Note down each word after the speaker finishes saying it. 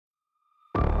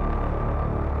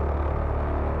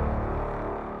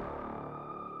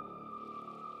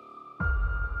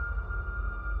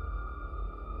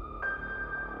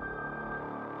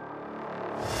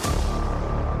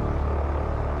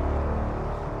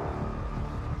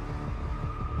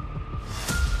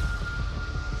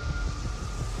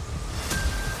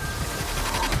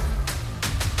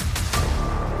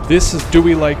This is Do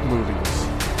We Like Movies?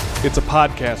 It's a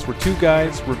podcast where two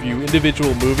guys review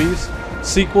individual movies,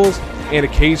 sequels, and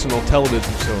occasional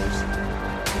television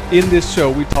shows. In this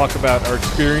show, we talk about our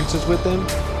experiences with them,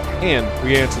 and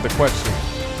we answer the question,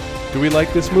 do we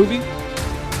like this movie?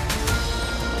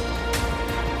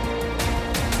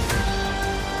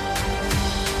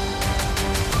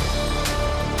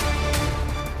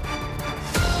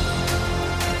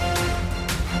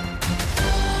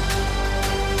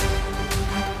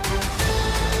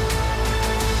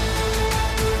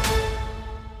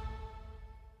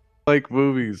 Like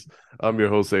movies. I'm your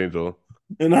host, Angel.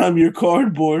 And I'm your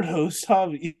cardboard host,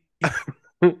 Javi.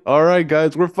 All right,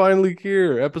 guys, we're finally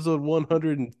here. Episode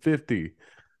 150.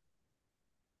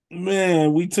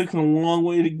 Man, we took a long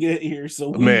way to get here,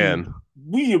 so Man.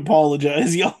 we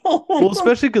apologize, y'all. Well,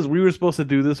 especially because we were supposed to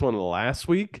do this one last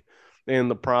week. And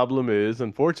the problem is,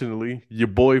 unfortunately, your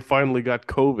boy finally got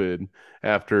COVID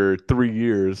after 3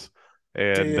 years.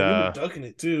 And Damn, we were ducking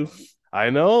it too. I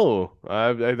know.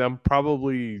 I'm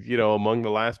probably, among the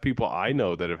last people I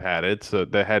know that have had it, so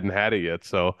that hadn't had it yet.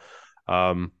 So,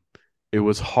 it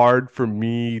was hard for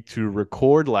me to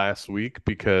record last week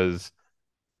because,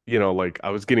 I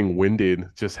was getting winded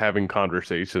just having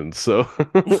conversations. So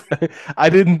I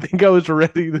didn't think I was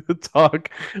ready to talk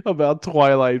about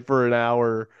Twilight for an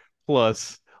hour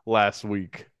plus last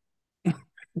week.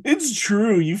 It's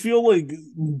true. You feel like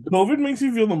COVID makes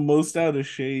you feel the most out of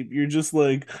shape. You're just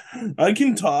like, I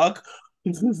can talk.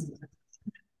 Just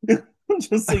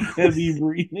like heavy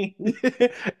breathing.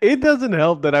 It doesn't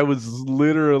help that I was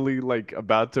literally like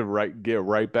about to get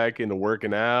right back into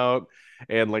working out,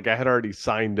 and like I had already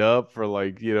signed up for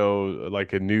like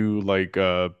a new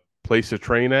place to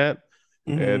train at,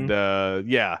 and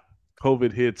yeah,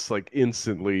 COVID hits like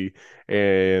instantly,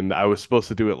 and I was supposed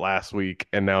to do it last week,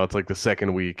 and now it's like the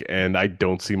second week, and I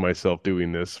don't see myself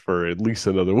doing this for at least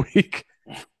another week.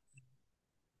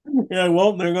 Yeah,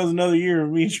 well, there goes another year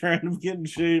of me trying to get in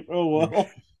shape. Oh well.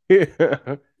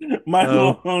 Yeah. Might as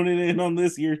well hone it in on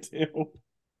this year too.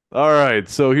 All right,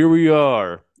 so here we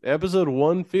are. Episode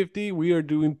 150, we are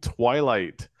doing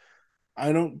Twilight.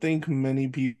 I don't think many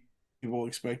people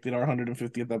expected our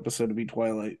 150th episode to be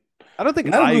Twilight. I don't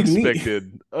think I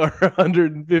expected our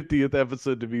 150th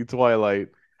episode to be Twilight.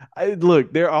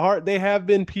 Look, they have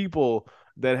been people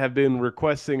that have been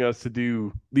requesting us to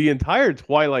do the entire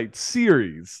Twilight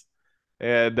series.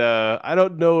 And I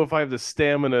don't know if I have the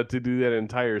stamina to do that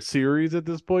entire series at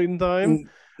this point in time.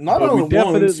 Not all at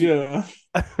once, yeah.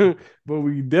 But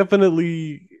we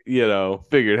definitely,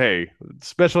 figured, hey,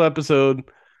 special episode.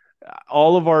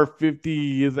 All of our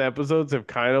 50th episodes have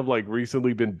kind of like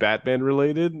recently been Batman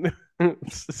related. I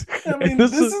mean,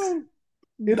 this is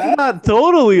it's not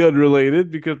totally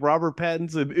unrelated because Robert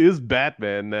Pattinson is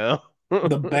Batman now.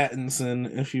 The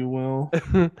Battinson, if you will.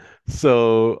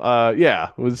 So yeah,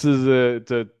 this is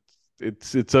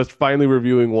it's us finally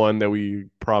reviewing one that we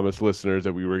promised listeners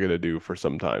that we were gonna do for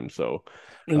some time. So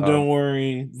and don't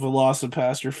worry,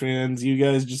 Velocipaster fans, you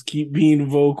guys just keep being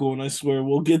vocal, and I swear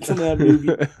we'll get to that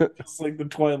movie just like the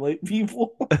Twilight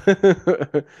people.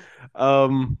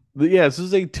 Yeah, this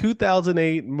is a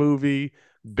 2008 movie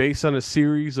based on a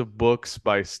series of books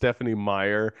by Stephenie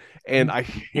Meyer, and I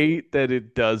hate that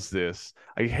it does this.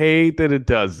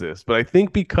 But I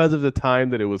think because of the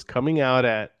time that it was coming out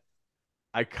at,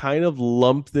 I kind of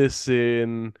lumped this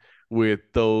in with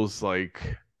those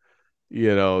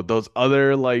those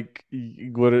other like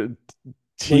Divergent.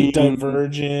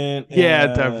 Yeah,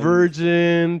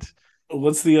 Divergent.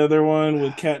 What's the other one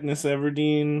with Katniss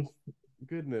Everdeen?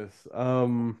 Goodness.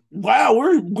 Wow,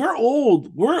 we're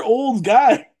old. We're old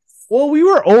guys. Well, we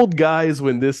were old guys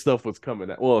when this stuff was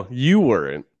coming out. Well, you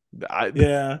weren't.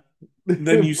 Yeah.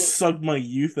 Then you sucked my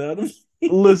youth out of me.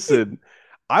 Listen,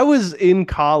 I was in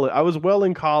college. I was well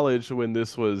in college when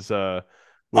this was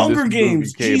Hunger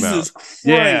Games came out. Christ.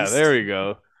 Yeah, there we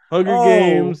go. Hunger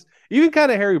Games. Even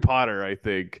kind of Harry Potter, I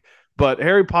think. But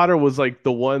Harry Potter was like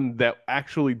the one that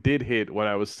actually did hit when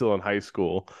I was still in high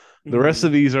school. The rest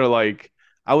of these are like,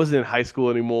 I wasn't in high school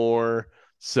anymore,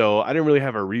 so I didn't really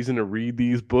have a reason to read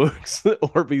these books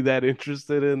or be that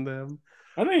interested in them.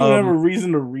 I didn't even have a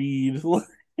reason to read.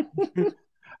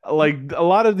 Like a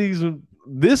lot of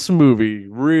this movie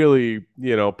really,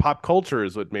 pop culture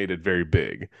is what made it very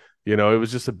big. It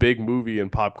was just a big movie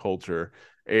in pop culture.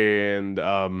 And,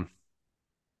 the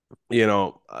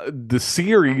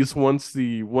series, once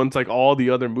like all the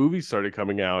other movies started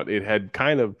coming out, it had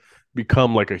kind of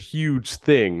become like a huge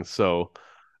thing. So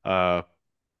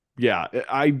yeah,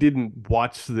 I didn't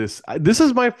watch this. This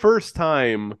is my first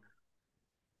time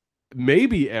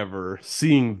maybe ever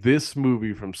seeing this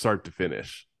movie from start to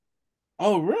finish.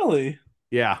 Oh, really?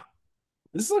 Yeah.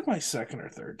 This is like my second or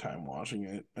third time watching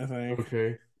it, I think.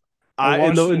 Okay. I I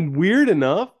and, watched it. and weird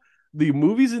enough, the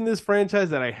movies in this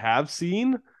franchise that I have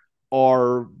seen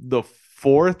are the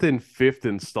fourth and fifth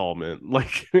installment.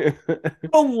 Like,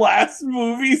 The last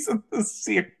movies in the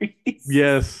series.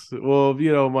 yes, well,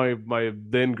 my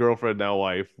then girlfriend, now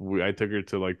wife, I took her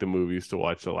to like the movies to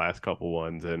watch the last couple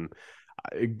ones, and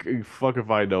fuck if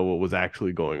I know what was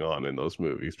actually going on in those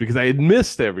movies because I had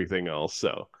missed everything else.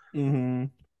 So, Hmm.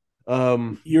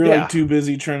 You're like yeah, too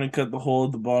busy trying to cut the hole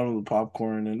at the bottom of the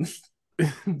popcorn,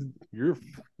 and you're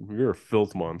you're a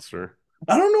filth monster.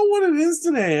 I don't know what it is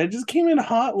today. I just came in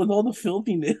hot with all the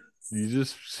filthiness. You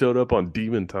just showed up on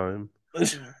Demon Time.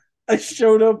 I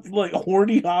showed up like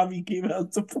horny Javi came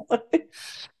out to play.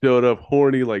 Showed up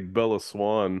horny like Bella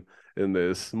Swan in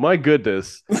this. My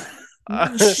goodness.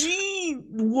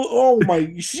 Oh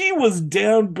my, she was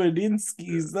down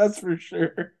Badinsky's, that's for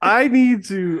sure. I need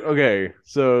to. Okay,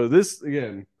 so this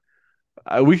again,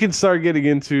 we can start getting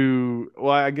into.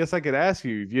 Well, I guess I could ask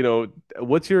you.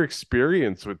 What's your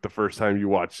experience with the first time you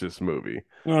watched this movie?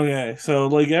 Okay, so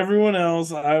like everyone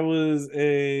else, I was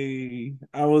a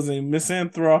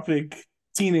misanthropic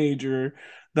teenager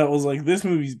that was like, this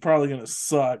movie's probably gonna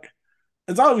suck.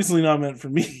 It's obviously not meant for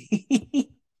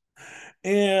me.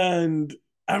 And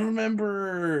I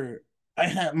remember I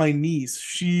had my niece,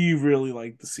 she really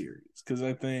liked the series because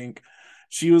I think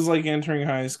she was like entering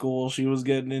high school. She was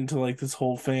getting into like this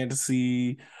whole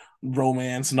fantasy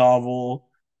romance novel.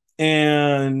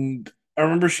 And I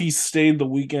remember she stayed the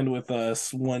weekend with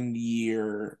us one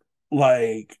year,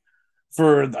 like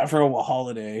for I forgot what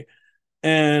holiday.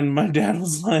 And my dad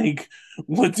was like,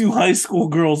 "What do high school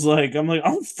girls like?" I'm like, "I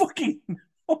don't fucking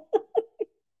know."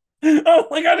 I'm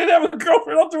like, I didn't have a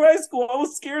girlfriend all through high school. I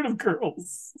was scared of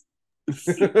girls.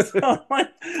 So I'm like,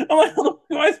 how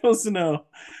am I supposed to know?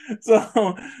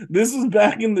 So this was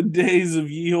back in the days of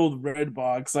ye old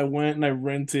Redbox. I went and I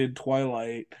rented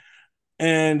Twilight,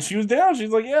 and she was down. She's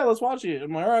like, "Yeah, let's watch it."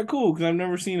 I'm like, "All right, cool," because I've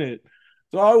never seen it.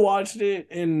 So I watched it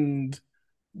and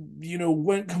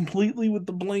went completely with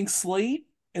the blank slate.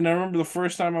 And I remember the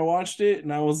first time I watched it,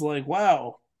 and I was like,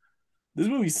 "Wow, this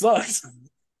movie sucks."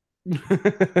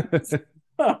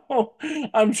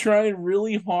 I'm trying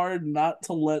really hard not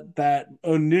to let that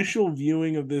initial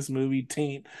viewing of this movie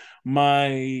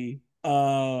my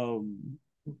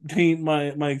taint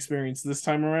my experience this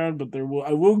time around, but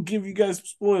I will give you guys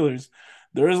spoilers.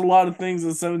 There is a lot of things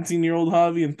that 17-year-old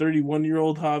Javi and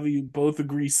 31-year-old Javi both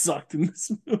agree sucked in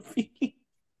this movie.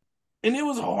 And it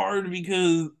was hard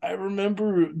because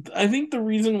I think the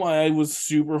reason why I was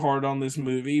super hard on this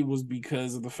movie was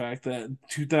because of the fact that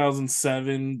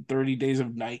 2007 30 Days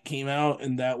of Night came out,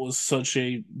 and that was such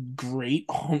a great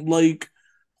like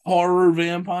horror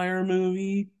vampire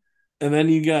movie. And then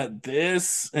you got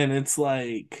this, and it's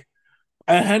like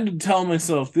I had to tell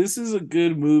myself this is a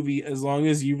good movie as long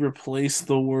as you replace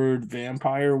the word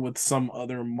vampire with some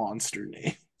other monster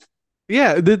name.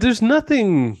 Yeah, there's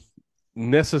nothing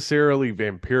necessarily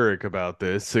vampiric about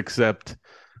this except,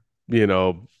 you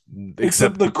know, Except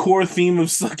except the core theme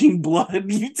of sucking blood.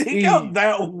 You take out e-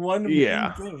 that one main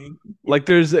yeah. thing. Like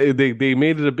they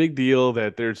made it a big deal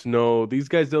that there's no these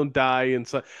guys don't die and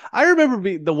so I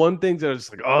remember the one thing that I was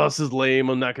just like, oh, this is lame.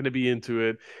 I'm not going to be into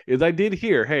it. Is I did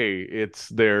hear, hey,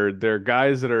 they're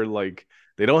guys that are like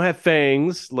they don't have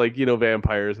fangs like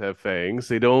vampires have fangs.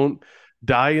 They don't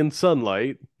die in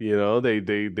sunlight.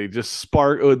 They just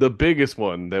spark. Oh, the biggest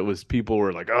one that was people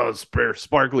were like, oh,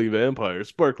 sparkly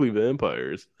vampires.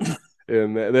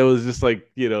 And that was just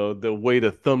like the way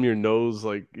to thumb your nose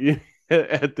like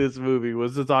at this movie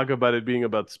was to talk about it being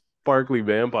about sparkly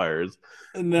vampires.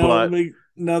 And But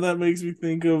now that makes me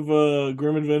think of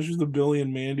Grim Adventures of Billy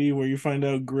and Mandy, where you find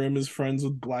out Grim is friends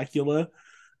with Blackula,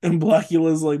 and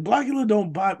Blackula's like, Blackula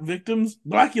don't bite victims,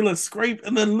 Blackula scrape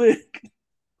and then lick.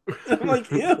 I'm like,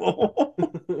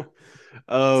 ew.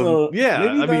 So yeah, maybe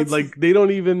I mean that's like they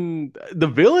don't even the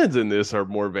villains in this are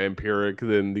more vampiric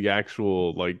than the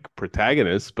actual like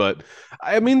protagonists, but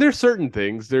I mean there's certain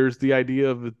things. There's the idea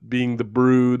of it being the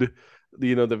brood,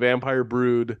 the vampire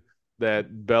brood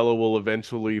that Bella will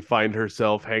eventually find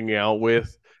herself hanging out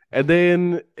with. And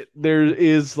then there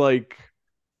is like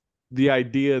the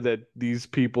idea that these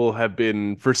people have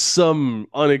been, for some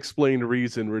unexplained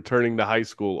reason, returning to high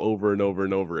school over and over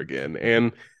and over again.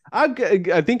 And I think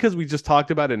because we just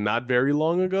talked about it not very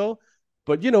long ago,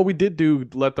 but we did do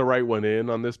Let the Right One In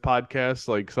on this podcast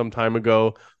like some time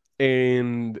ago.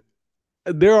 And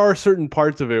there are certain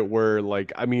parts of it where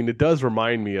like I mean it does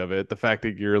remind me of it, the fact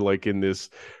that you're like in this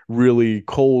really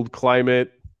cold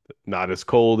climate not as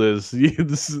cold as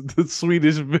the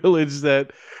Swedish village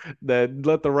that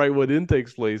Let the Right One In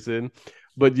takes place in.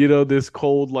 But this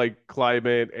cold like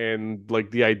climate and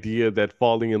like the idea that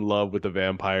falling in love with a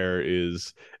vampire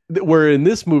is where in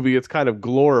this movie it's kind of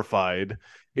glorified.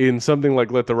 In something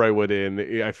like Let the Right One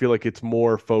In, I feel like it's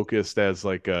more focused as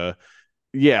like a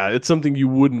yeah, it's something you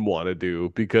wouldn't want to do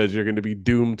because you're going to be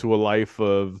doomed to a life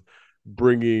of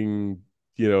bringing,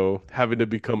 having to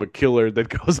become a killer that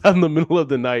goes out in the middle of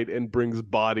the night and brings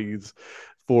bodies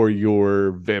for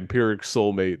your vampiric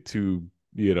soulmate to,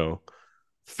 you know,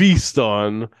 feast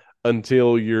on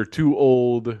until you're too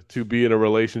old to be in a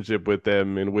relationship with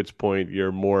them, in which point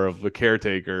you're more of a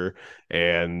caretaker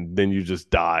and then you just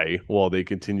die while they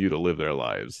continue to live their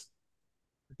lives.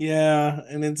 Yeah,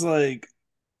 and it's like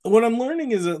what I'm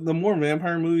learning is that the more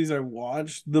vampire movies I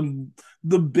watch,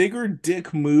 the bigger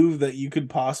dick move that you could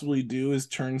possibly do is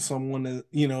turn someone at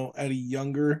a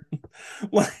younger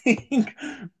like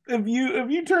if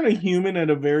you turn a human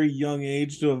at a very young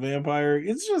age to a vampire,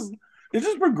 it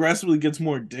just progressively gets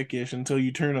more dickish until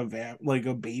you turn like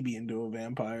a baby into a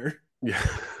vampire. Yeah.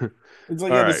 It's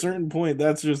like All at a right. certain point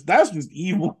that's just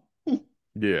evil.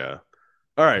 Yeah.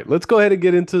 All right, let's go ahead and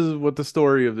get into what the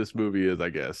story of this movie is, I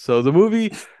guess. So the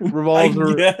movie I revolves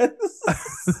around guess.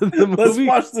 the Let's movie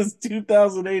watch this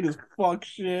 2008 as fuck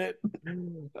shit.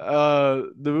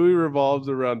 the movie revolves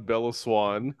around Bella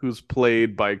Swan, who's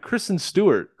played by Kristen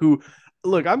Stewart, who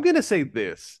look, I'm going to say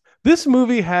this. This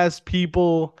movie has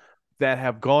people that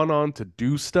have gone on to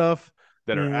do stuff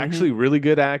that are actually Hmm. really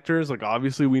good actors. Like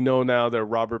obviously we know now that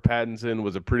Robert Pattinson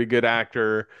was a pretty good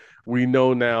actor. We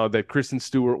know now that Kristen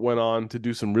Stewart went on to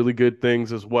do some really good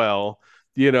things as well.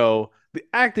 The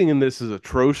acting in this is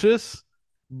atrocious,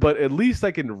 but at least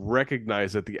I can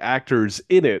recognize that the actors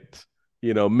in it,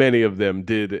 many of them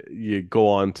did go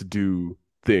on to do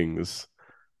things.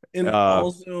 And Uh,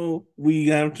 also, we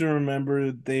have to remember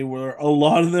a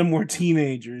lot of them were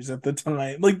teenagers at the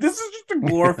time. Like, this is just a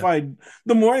glorified,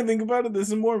 the more I think about it, this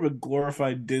is more of a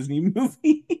glorified Disney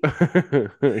movie.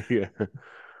 yeah.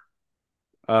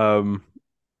 Um,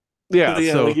 yeah, But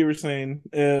yeah, like so you were saying,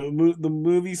 the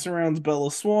movie surrounds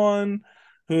Bella Swan,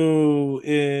 who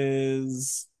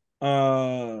is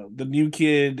the new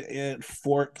kid at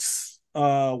Forks,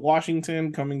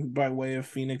 Washington, coming by way of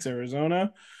Phoenix,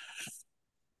 Arizona.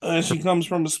 She comes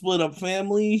from a split up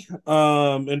family,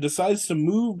 and decides to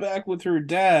move back with her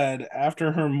dad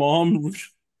after her mom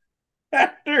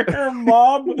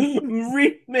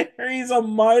remarries a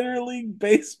minor league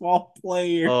baseball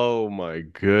player. oh my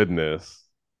goodness.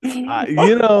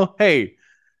 Hey,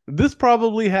 this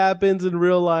probably happens in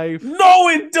real life. No,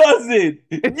 it doesn't.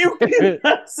 You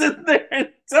cannot sit there and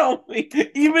tell me,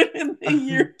 even in the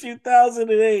year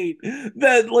 2008,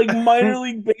 that like minor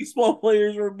league baseball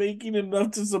players were making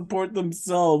enough to support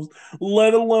themselves,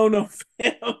 let alone a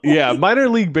Yeah, family. minor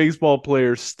league baseball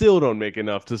players still don't make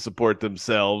enough to support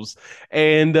themselves,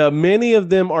 and many of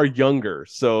them are younger.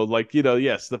 So, like,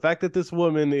 yes, the fact that this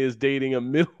woman is dating a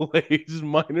middle-aged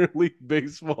minor league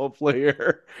baseball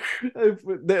player,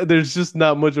 there's just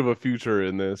not much of a future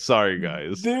in this. Sorry,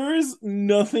 guys. There is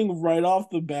nothing right off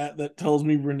the bat that tells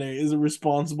me Renee is a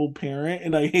responsible parent,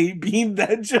 and I hate being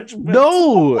that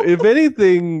No, judgmental. if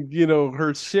anything,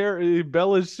 her share,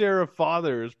 Bella's share of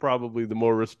father is probably the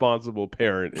more responsible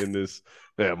parent in this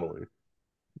family.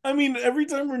 I mean, every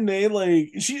time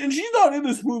Renee she's not in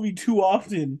this movie too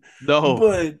often, No.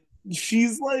 but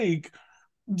she's like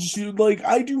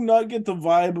I do not get the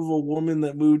vibe of a woman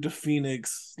that moved to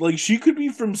Phoenix. Like she could be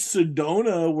from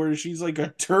Sedona, where she's like a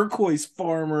turquoise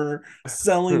farmer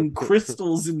selling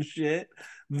crystals and shit.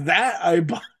 That I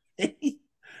buy.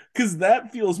 Because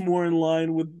that feels more in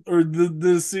line with, or the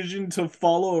decision to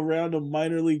follow around a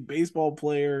minor league baseball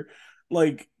player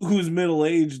like who's middle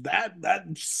aged, that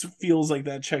feels like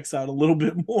that checks out a little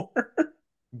bit more.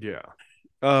 Yeah.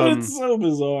 But it's Um, so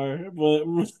bizarre. But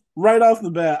right off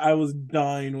the bat, I was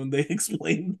dying when they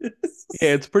explained Yeah, this.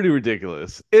 it's pretty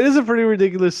ridiculous. It is a pretty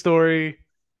ridiculous story.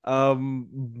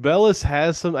 Bellis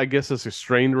has some, I guess, a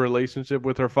strained relationship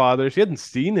with her father. She hadn't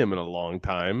seen him in a long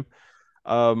time.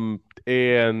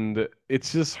 And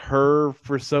it's just her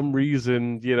for some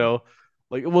reason,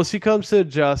 like, well, she comes to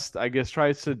adjust, I guess,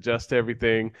 tries to adjust to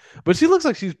everything, but she looks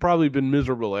like she's probably been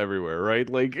miserable everywhere, right?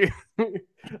 Like,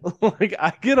 like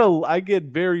I get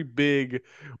very big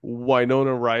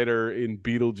Winona Ryder in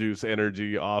Beetlejuice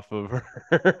energy off of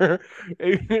her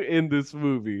in this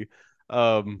movie.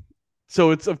 Um,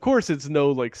 so it's of course it's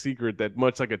no like secret that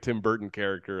much like a Tim Burton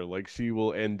character, like she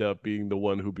will end up being the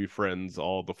one who befriends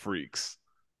all the freaks.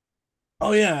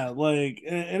 Oh yeah, like,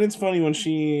 and it's funny when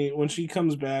she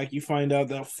comes back, you find out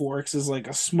that Forks is like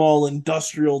a small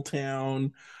industrial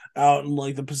town out in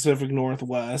like the Pacific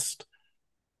Northwest.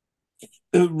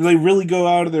 They really go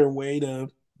out of their way to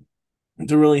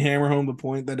really hammer home the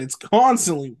point that it's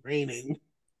constantly raining.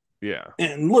 Yeah.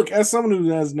 And look, as someone who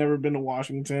has never been to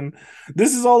Washington,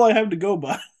 this is all I have to go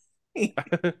by.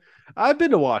 I've been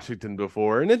to Washington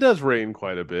before, and it does rain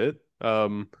quite a bit.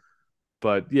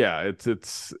 But yeah, I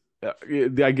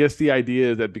guess the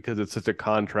idea is that because it's such a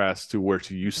contrast to where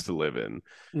she used to live in,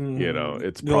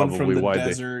 it's Going from probably the why they,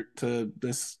 desert to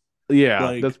this, yeah,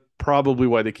 like, that's probably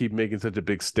why they keep making such a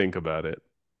big stink about it.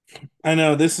 I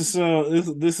know this is so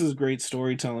this is great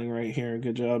storytelling right here.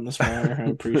 Good job, Miss Meyer. I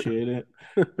appreciate it.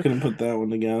 Couldn't put that one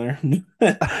together.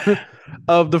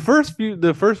 Of the first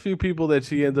few people that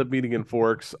she ends up meeting in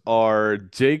Forks are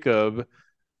Jacob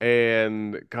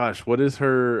and gosh, what is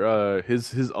her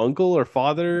his uncle or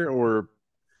father, or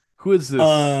who is this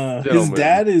His gentleman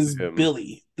dad is to him?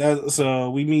 Billy. That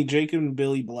so we meet Jacob and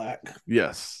Billy Black.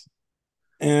 Yes.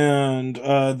 And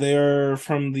they're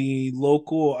from the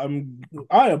local.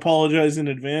 I apologize in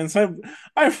advance.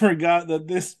 I forgot that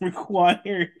this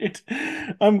required.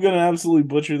 I'm gonna absolutely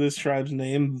butcher this tribe's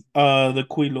name. The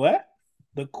Quileute,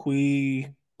 the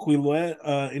Quileute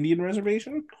Indian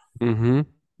Reservation. Mm-hmm.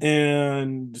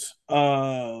 And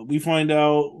we find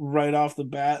out right off the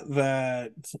bat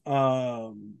that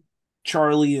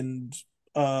Charlie and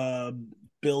uh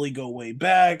Billy go way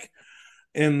back,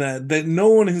 and that no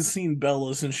one has seen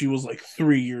Bella since she was like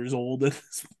 3 years old at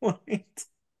this point.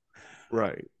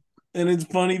 Right. And it's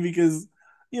funny because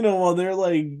while they're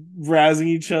like razzing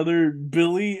each other,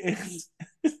 Billy and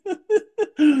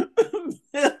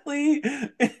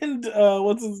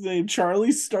what's his name,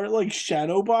 Charlie start like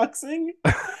shadow boxing,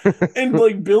 and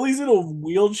like Billy's in a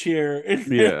wheelchair and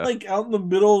they're Yeah. like out in the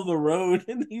middle of the road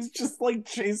and he's just like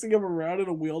chasing him around in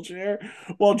a wheelchair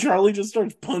while Charlie just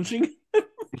starts punching.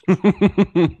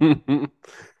 I'm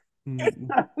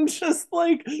just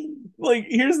like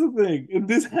here's the thing. And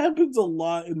this happens a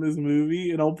lot in this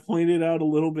movie, and I'll point it out a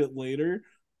little bit later.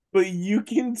 But you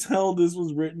can tell this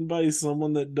was written by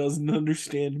someone that doesn't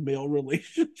understand male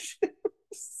relationships.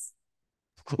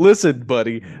 Listen,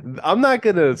 buddy, I'm not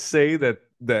gonna say that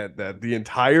the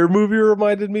entire movie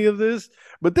reminded me of this,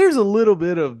 but there's a little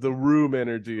bit of the Room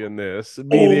energy in this, Oh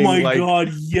meaning my like god,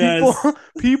 people yes.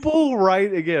 people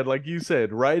write again, like you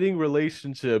said, writing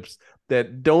relationships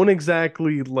that don't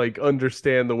exactly like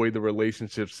understand the way the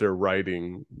relationships they're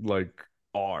writing like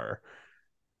are.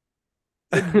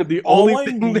 And The only all I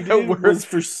thing that needed we're was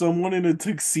for someone in a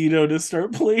tuxedo to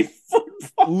start playing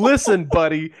football. Listen,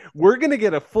 buddy, we're gonna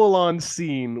get a full-on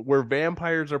scene where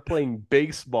vampires are playing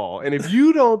baseball. And if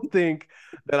you don't think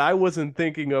that I wasn't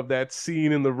thinking of that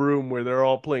scene in the room where they're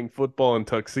all playing football in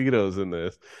tuxedos in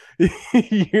this,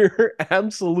 you're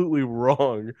absolutely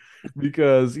wrong.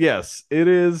 Because yes, it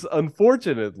is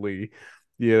unfortunately,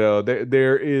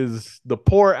 there is the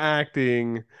poor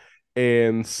acting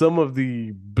and some of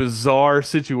the bizarre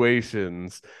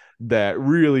situations that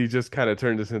really just kind of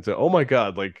turned this into, oh my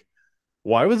God, like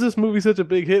why was this movie such a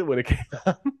big hit when it came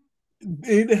out?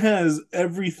 It has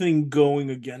everything going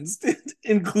against it,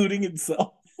 including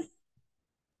itself.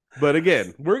 But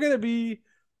again,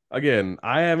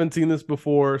 I haven't seen this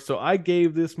before, so I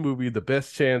gave this movie the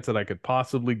best chance that I could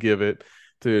possibly give it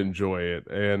to enjoy it.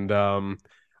 And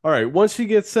all right, once she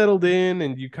gets settled in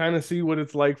and you kind of see what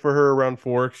it's like for her around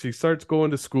Forks, she starts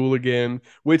going to school again,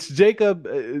 which Jacob,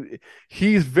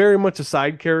 he's very much a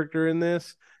side character in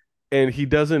this, and he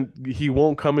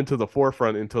won't come into the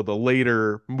forefront until the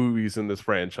later movies in this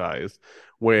franchise,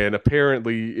 when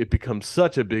apparently it becomes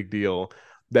such a big deal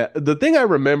that the thing I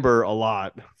remember a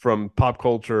lot from pop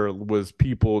culture was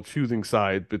people choosing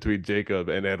sides between Jacob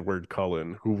and Edward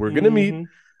Cullen, who we're going to meet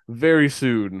Mm-hmm. very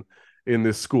soon in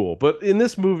this school. But in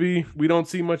this movie, we don't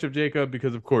see much of Jacob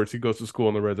because, of course, he goes to school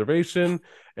on the reservation,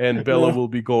 and Bella Yeah. will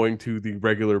be going to the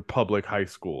regular public high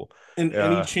school. And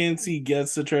any Uh, chance he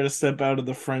gets to try to step out of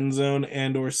the friend zone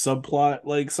and or subplot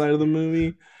like side of the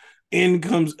movie, in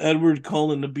comes Edward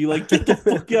Cullen to be like, get the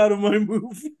fuck out of my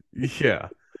movie. yeah.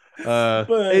 And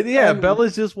But yeah,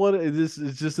 Bella's just this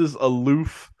is just this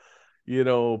aloof,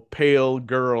 pale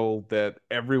girl that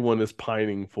everyone is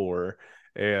pining for.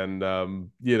 And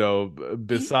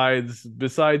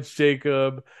besides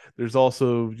Jacob, there's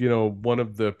also, one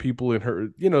of the people in her,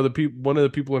 one of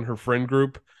the people in her friend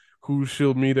group who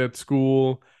she'll meet at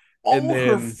school. And all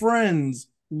her then, friends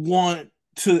want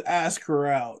to ask her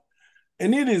out.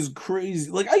 And it is crazy.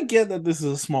 Like, I get that this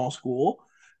is a small school,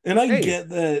 and I hey, get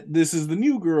that this is the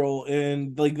new girl,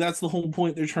 and like that's the whole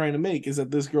point they're trying to make, is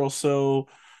that this girl's so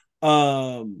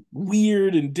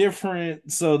weird and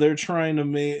different, so they're trying to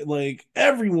make like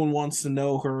everyone wants to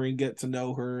know her and get to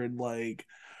know her, and like,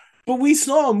 but we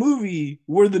saw a movie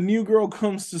where the new girl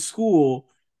comes to school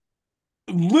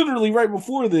literally right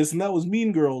before this, and that was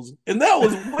Mean Girls, and that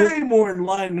was way more in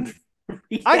line with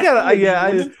I got reality. We're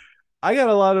yeah, just I got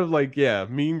a lot of like yeah,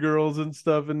 Mean Girls and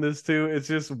stuff in this too. It's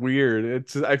just weird.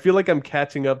 I feel like I'm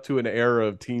catching up to an era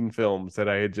of teen films that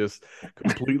I had just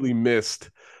completely missed.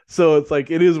 So it's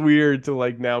like it is weird to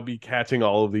like now be catching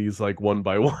all of these like one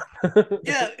by one.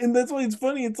 yeah, and that's why it's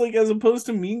funny. It's like as opposed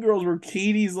to Mean Girls, where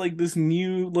Katie's like this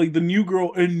new, like the new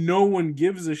girl, and no one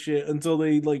gives a shit until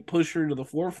they like push her to the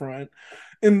forefront.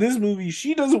 In this movie,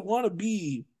 she doesn't want to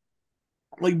be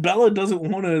like Bella doesn't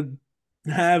want to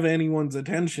have anyone's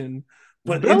attention,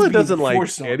 but it's Bella being doesn't like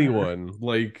forced on her. anyone.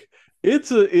 Like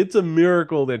it's a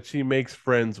miracle that she makes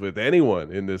friends with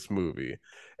anyone in this movie.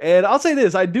 And I'll say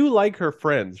this, I do like her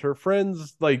friends. Her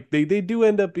friends like they do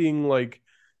end up being like,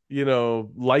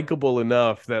 likable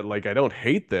enough that like I don't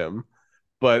hate them,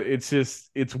 but it's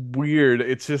weird.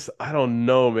 It's just I don't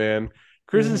know, man.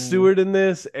 Kristen Mm, Stewart in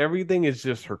this, everything is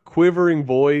just her quivering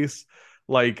voice.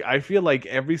 Like I feel like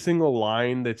every single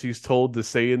line that she's told to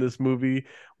say in this movie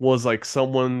was like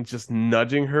someone just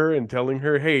nudging her and telling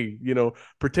her, "Hey,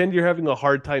 pretend you're having a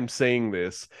hard time saying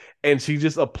this." And she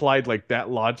just applied like that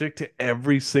logic to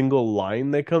every single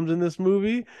line that comes in this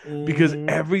movie because mm-hmm.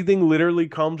 everything literally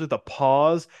comes with a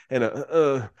pause and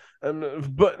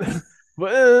but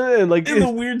and like And the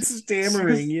it's weird she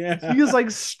stammering, is yeah. she is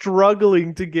like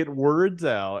struggling to get words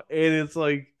out, and it's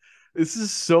like this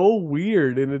is so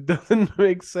weird and it doesn't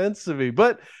make sense to me.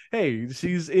 But hey,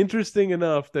 she's interesting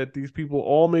enough that these people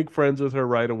all make friends with her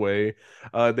right away.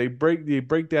 They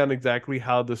break down exactly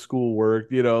how the school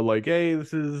worked, like, hey,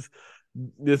 this is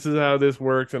how this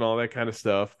works and all that kind of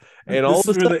stuff. And all This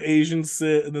of is a where the Asians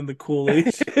sit, and then the cool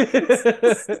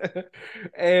Asians.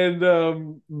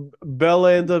 and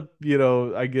Bella ends up,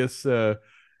 I guess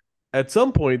at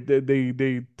some point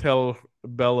they tell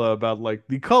Bella about like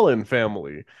the Cullen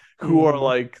family, who are Mm-hmm.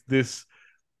 like this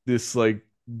like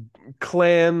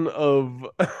clan of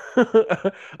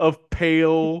of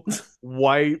pale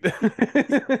white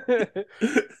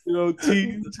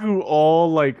teens who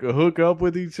all like hook up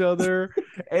with each other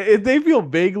and they feel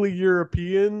vaguely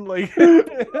European like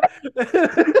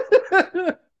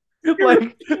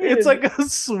like it's European. like a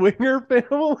swinger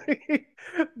family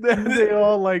that they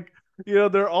all like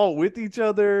they're all with each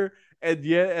other and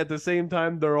yet at the same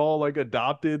time they're all like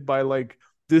adopted by like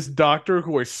this doctor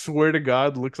who I swear to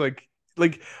God looks like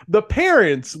the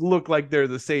parents look like they're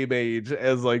the same age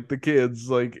as like the kids.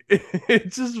 Like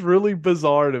it's just really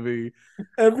bizarre to me.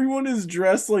 Everyone is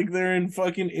dressed like they're in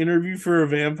fucking Interview for a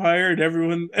Vampire, and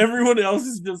everyone else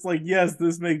is just like, yes,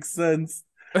 this makes sense.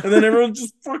 And then everyone's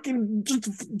just fucking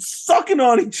just sucking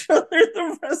on each other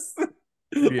the rest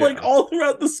like Yeah. all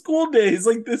throughout the school days.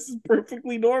 Like this is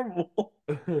perfectly normal.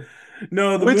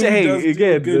 No, the Which, movie does hey, do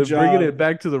a again, good bringing it job.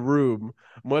 back to the room,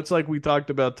 much like we talked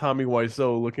about Tommy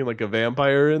Wiseau looking like a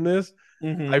vampire in this,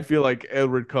 I Mm-hmm. feel like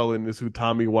Edward Cullen is who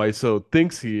Tommy Wiseau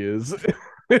thinks he is.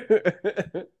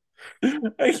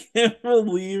 I can't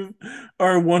believe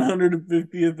our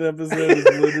 150th episode is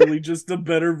literally just a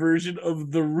better version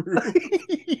of The Room.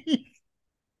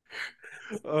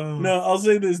 Oh, No, I'll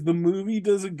say this: the movie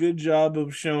does a good job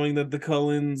of showing that the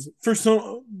Cullens, for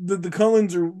some, that the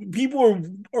Cullens are people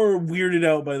are weirded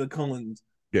out by the Cullens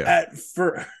yeah. at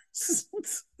first,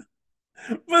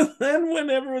 but then when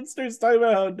everyone starts talking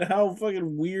about how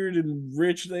fucking weird and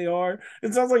rich they are,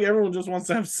 it sounds like everyone just wants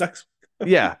to have sex with them.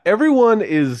 Yeah, everyone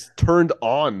is turned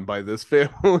on by this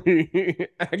family,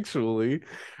 actually.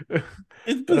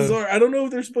 It's Uh, bizarre. I don't know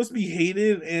if they're supposed to be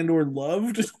hated and or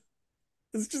loved.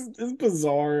 It's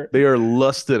bizarre. they are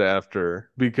lusted after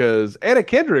because Anna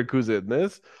Kendrick, who's in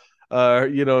this,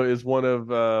 is one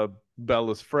of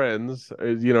Bella's friends.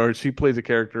 She plays a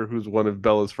character who's one of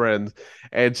Bella's friends,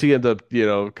 and she ends up,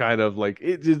 kind of like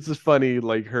it's just funny,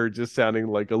 like her just sounding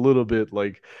like a little bit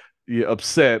like yeah,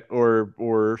 upset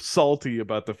or salty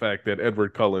about the fact that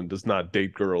Edward Cullen does not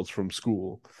date girls from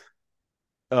school.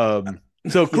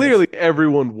 So Yes, clearly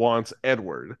everyone wants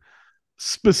Edward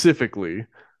specifically.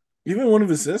 even one of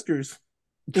his sisters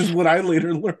is what I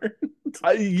later learned.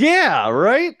 Yeah,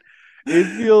 right? It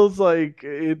feels like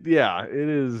it, yeah, it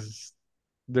is.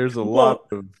 There's a lot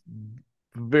Well, of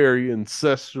very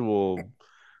incestual,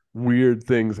 weird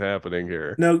things happening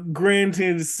here. now,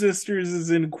 granted, sisters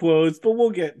is in quotes, but we'll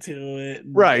get to it.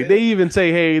 Right. They even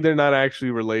say, hey, they're not actually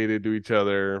related to each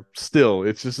other. Still,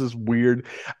 it's just this weird,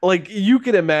 like, you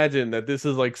can imagine that this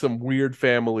is like some weird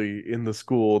family in the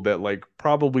school that, like,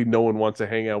 probably no one wants to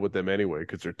hang out with them anyway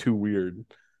because they're too weird.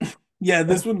 Yeah,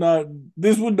 this would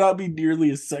not be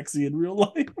nearly as sexy in real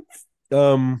life.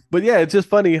 But yeah, it's just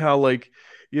funny how like,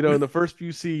 in the first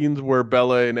few scenes where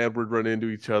Bella and Edward run into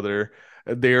each other,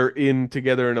 they're in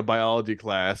together in a biology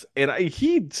class, and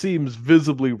he seems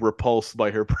visibly repulsed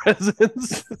by her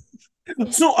presence.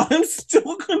 So I'm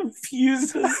still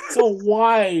confused as to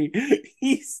why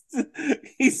he's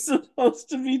he's supposed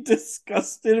to be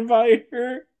disgusted by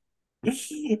her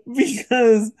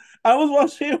because I was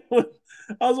watching it with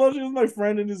I was watching with my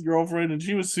friend and his girlfriend, and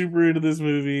she was super into this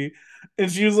movie,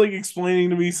 and she was like explaining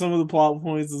to me some of the plot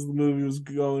points as the movie was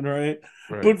going, right?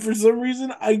 Right. But for some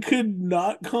reason, I could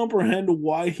not comprehend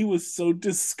why he was so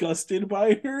disgusted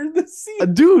by her in this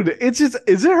scene. Dude, it's just,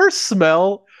 is it her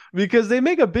smell? Because they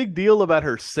make a big deal about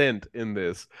her scent in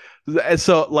this. And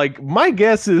so, like, my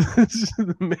guess is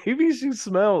maybe she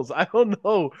smells. I don't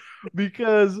know.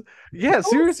 Because, yeah, How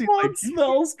seriously, smog like,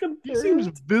 smells he seems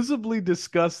compared. visibly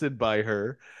disgusted by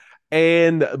her.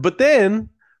 And, but then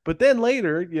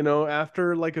later,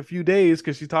 after like a few days,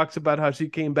 because she talks about how she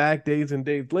came back days and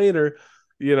days later,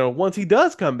 once he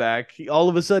does come back, all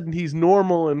of a sudden he's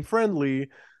normal and friendly.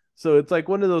 So it's like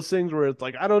one of those things where it's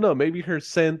like, I don't know, maybe her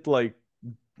scent like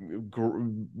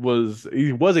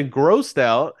he wasn't grossed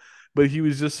out, but he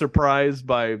was just surprised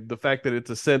by the fact that it's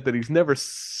a scent that he's never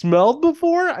smelled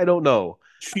before. I don't know,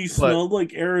 She but smelled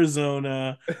like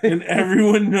Arizona, and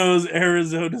everyone knows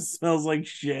Arizona smells like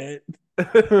shit.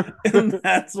 And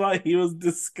that's why he was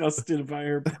disgusted by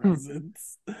her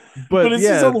presence. But but it's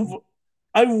just yeah, all.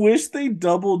 I wish they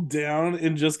doubled down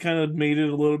and just kind of made it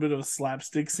a little bit of a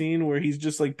slapstick scene where he's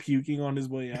just like puking on his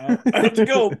way out. I have to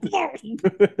go.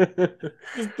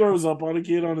 Just throws up on a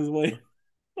kid on his way.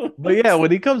 But yeah,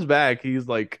 when he comes back, he's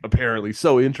like apparently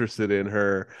so interested in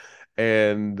her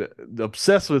and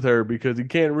obsessed with her because he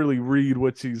can't really read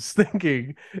what she's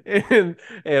thinking. And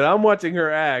I'm watching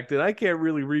her act and I can't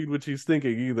really read what she's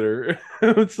thinking either.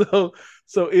 so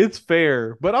so it's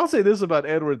fair. But I'll say this about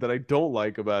Edward that I don't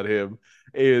like about him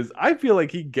is I feel like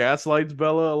he gaslights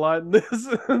Bella a lot in this.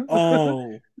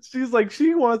 Oh, She's like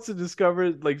she wants to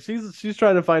discover like she's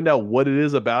trying to find out what it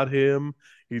is about him.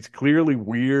 He's clearly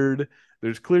weird.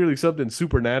 There's clearly something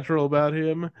supernatural about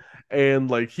him, and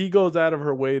like he goes out of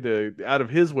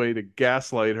his way to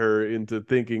gaslight her into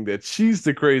thinking that she's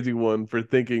the crazy one for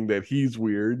thinking that he's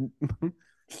weird.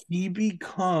 he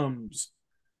becomes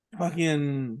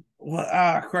fucking what?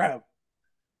 Ah, crap.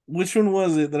 Which one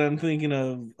was it that I'm thinking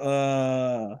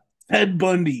of? Ted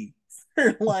Bundy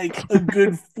for like a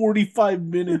good 45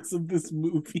 minutes of this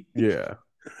movie. Yeah.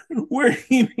 Where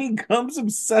he becomes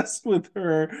obsessed with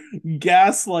her,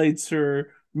 gaslights her,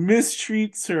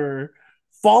 mistreats her,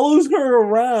 follows her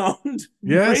around, breaks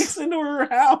Yes. into her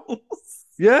house,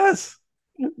 Yes.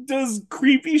 does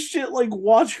creepy shit like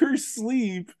watch her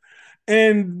sleep.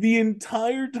 And the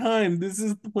entire time, this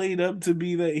is played up to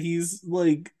be that he's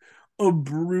like a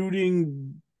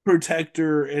brooding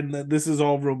protector and that this is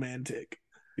all romantic.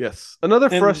 Yes. And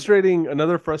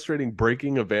Another frustrating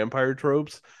breaking of vampire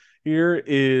tropes here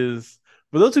is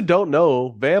for those who don't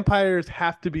know, vampires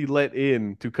have to be let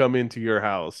in to come into your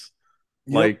house.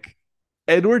 yep, Like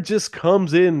Edward just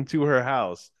comes into her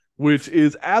house, which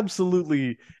is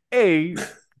absolutely a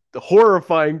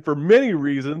horrifying for many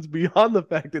reasons beyond the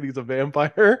fact that he's a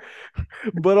vampire,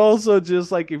 but also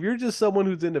just like if you're just someone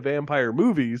who's into vampire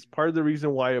movies, part of the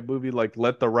reason why a movie like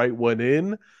Let the Right One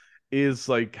In is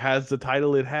like has the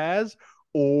title it has,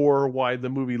 or why the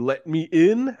movie Let Me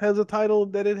In has a title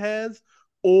that it has,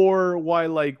 or why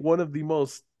like one of the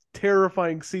most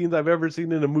terrifying scenes I've ever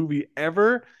seen in a movie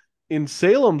ever in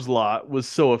Salem's Lot was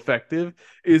so effective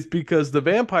is because the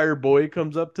vampire boy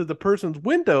comes up to the person's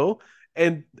window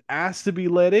and asks to be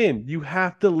let in. You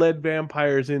have to let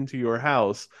vampires into your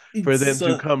house for them it's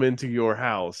to come into your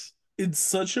house. it's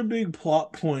such a big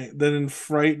plot point that in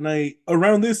Fright Night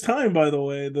around this time, by the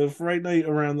way, the Fright Night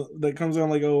around that comes out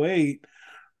like '08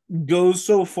 goes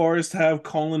so far as to have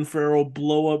Colin Farrell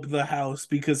blow up the house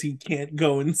because he can't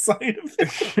go inside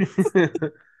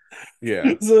of Yeah.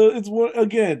 it. So it's what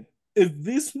again. If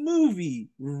this movie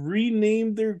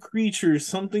renamed their creatures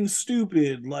something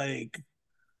stupid like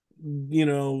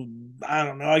I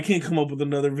don't know, I can't come up with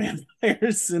another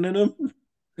vampire synonym.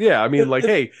 Yeah, I mean, like,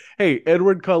 hey,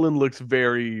 Edward Cullen looks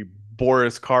very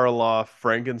Boris Karloff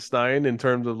Frankenstein in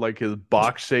terms of like his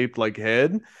box shaped like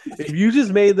head. If you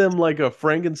just made them like a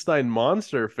Frankenstein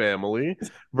monster family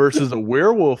versus a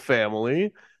werewolf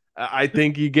family, I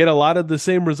think you get a lot of the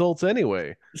same results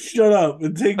anyway. Shut up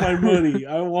and take my money.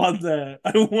 I want that.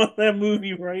 I want that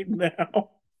movie right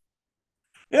now.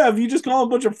 Yeah, if you just call a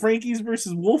bunch of Frankies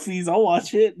versus Wolfies, I'll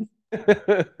watch it.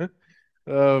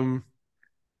 um,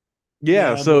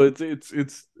 yeah, Yeah, so but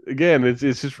it's again, it's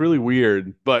just really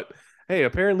weird. But hey,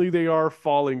 apparently they are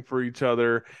falling for each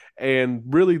other, and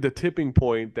really the tipping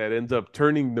point that ends up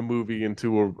turning the movie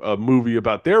into a movie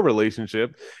about their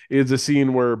relationship is a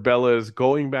scene where Bella is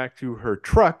going back to her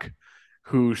truck,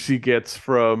 who she gets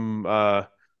from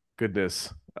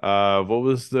goodness,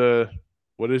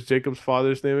 what is Jacob's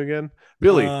father's name again?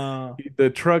 Billy. Uh, The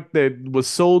truck that was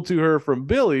sold to her from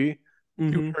Billy to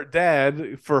mhm. her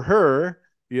dad for her,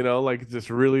 like this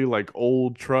really like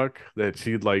old truck that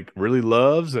she like really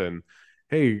loves. And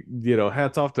hey,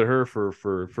 hats off to her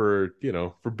for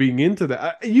being into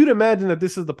that. You'd imagine that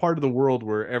this is the part of the world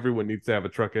where everyone needs to have a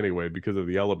truck anyway because of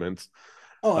the elements.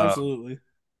 Oh, Uh, absolutely.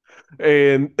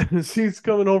 and she's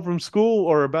coming home from school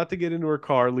or about to get into her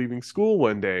car, leaving school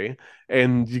one day,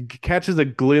 and she catches a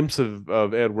glimpse of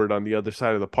Edward on the other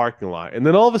side of the parking lot. And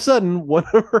then all of a sudden, one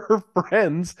of her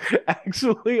friends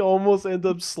actually almost ends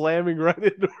up slamming right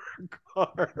into her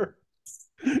car.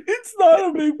 It's not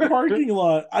a big parking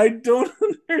lot. I don't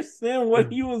understand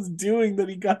what he was doing that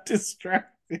he got distracted.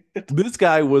 This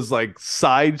guy was like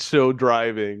sideshow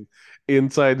driving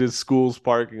inside his school's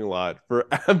parking lot for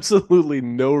absolutely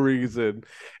no reason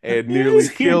and He's nearly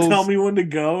here, tell kills me when to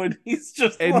go, and he's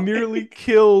just and nearly like,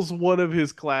 kills one of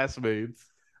his classmates.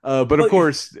 But of like,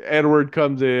 course, Edward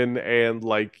comes in and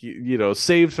like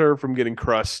saves her from getting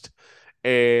crushed,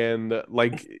 and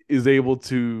like is able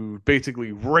to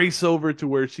basically race over to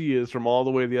where she is from all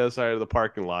the way to the other side of the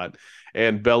parking lot,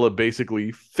 and Bella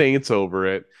basically faints over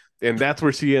it, and that's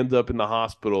where she ends up in the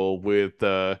hospital with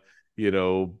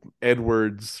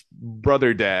Edward's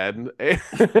brother dad.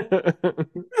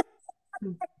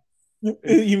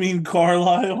 you mean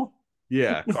Carlisle?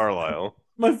 Yeah, Carlisle.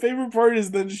 My favorite part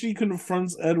is that she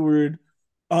confronts Edward.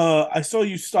 I saw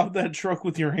you stop that truck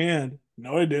with your hand.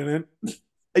 No, I didn't.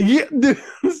 Yeah,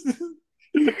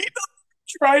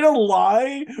 Try to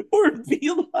lie or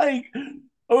be like,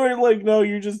 or like, no,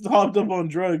 you're just hopped up on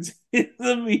drugs. The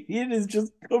immediate is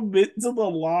just commit to the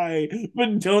lie,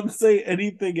 but don't say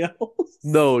anything else.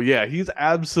 no, yeah, he's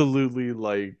absolutely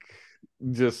like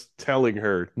just telling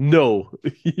her, no,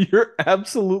 you're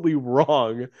absolutely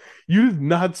wrong. You did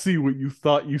not see what you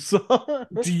thought you saw.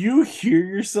 Do you hear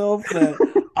yourself that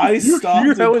I You hear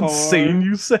stopped a how insane car?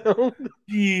 you sound?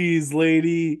 Jeez,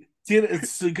 lady.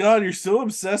 It's God, you're so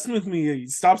obsessed with me.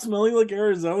 Stop smelling like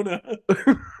Arizona.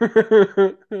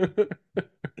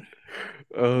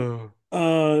 Oh,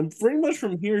 Pretty much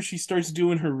from here she starts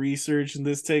doing her research, and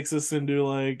this takes us into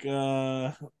like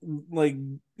it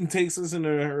takes us into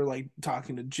her like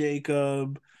talking to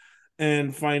Jacob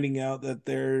and finding out that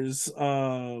there's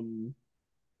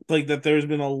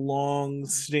been a long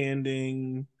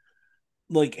standing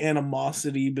like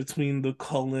animosity between the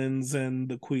Cullens and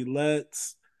the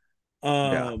Quillets.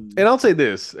 yeah. And Um I'll say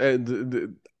this,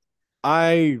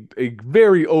 a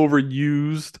very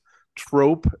overused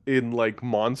trope in like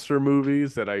monster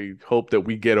movies that I hope that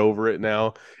we get over it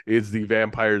now is the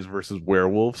vampires versus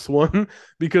werewolves one.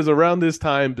 Because around this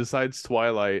time, besides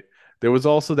Twilight, there was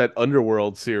also that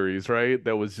Underworld series, right?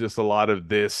 That was just a lot of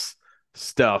this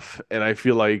stuff, and I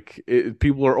feel like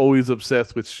people are always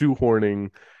obsessed with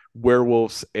shoehorning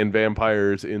werewolves and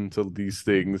vampires into these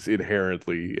things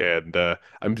inherently, and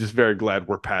I'm just very glad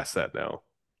we're past that now.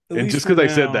 at And least just for because I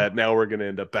said now. that, now we're gonna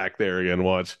end up back there again.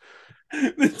 Watch.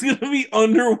 It's gonna be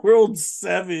Underworld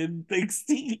 7, thanks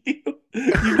to you.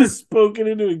 You just spoken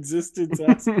into existence,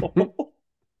 asshole.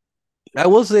 I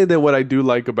will say that what I do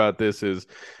like about this is,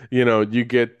 you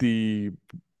get the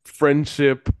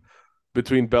friendship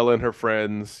between Bella and her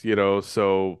friends,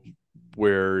 so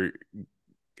where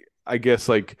I guess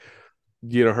like,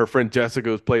 her friend Jessica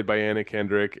was played by Anna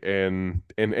Kendrick, and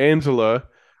Angela,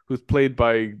 who's played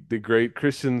by the great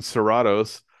Christian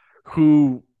Serratos,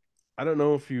 who I don't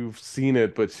know if you've seen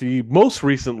it, but she most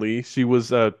recently she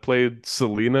was played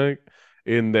Selena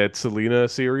in that Selena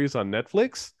series on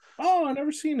Netflix. Oh, I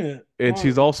never seen it. And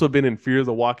she's also been in Fear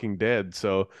the Walking Dead.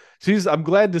 So I'm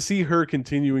glad to see her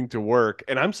continuing to work.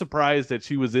 And I'm surprised that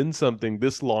she was in something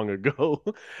this long ago.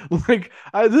 Like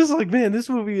this is like, man, this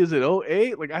movie is in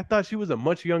 '08. Like I thought she was a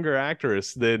much younger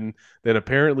actress than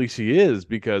apparently she is,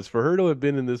 because for her to have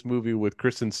been in this movie with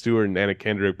Kristen Stewart and Anna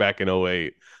Kendrick back in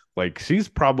 '08, like she's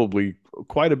probably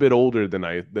quite a bit older than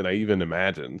I even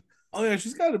imagined. Oh yeah,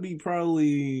 she's got to be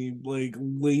probably like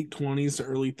late 20s to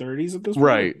early 30s at this point.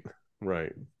 Right.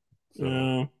 Right. So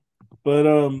Yeah.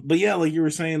 But yeah, like you were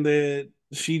saying that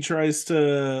she tries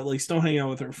to like still hang out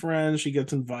with her friends. She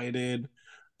gets invited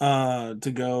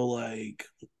to go like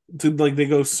to like they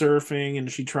go surfing, and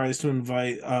she tries to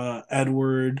invite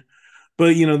Edward,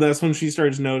 But that's when she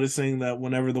starts noticing that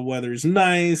whenever the weather's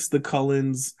nice, the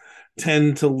Cullens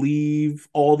tend to leave.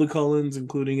 All the Cullens,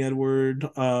 including Edward,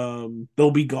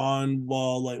 they'll be gone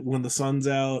while like when the sun's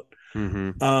out.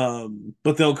 Mm-hmm.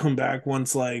 But they'll come back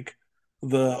once like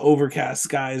the overcast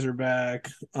skies are back.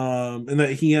 And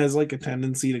that he has like a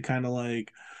tendency to kind of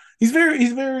like he's very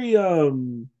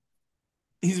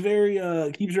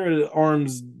keeps her at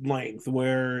arm's length,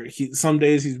 where he some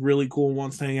days he's really cool and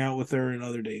wants to hang out with her, and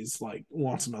other days like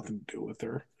wants nothing to do with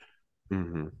her.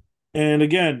 Mm-hmm. And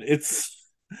again, it's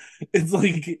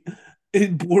like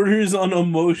it borders on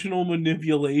emotional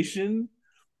manipulation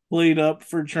played up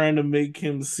for trying to make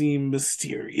him seem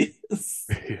mysterious.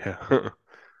 Yeah.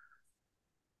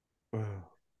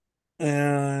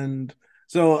 And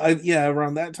so I yeah,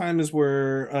 around that time is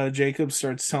where Jacob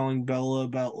starts telling Bella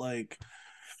about like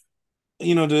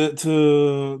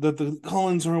to that the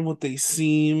Cullens aren't what they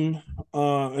seem.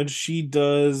 And she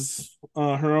does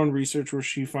her own research where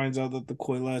she finds out that the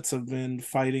Coilets have been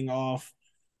fighting off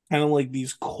kind of like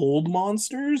these cold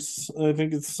monsters. I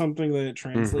think it's something that it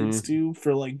translates Mm-hmm. to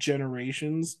for like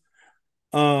generations.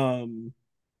 Um,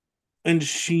 and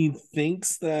she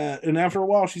thinks that, and after a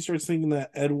while, she starts thinking that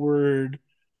Edward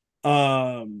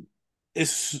um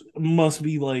is must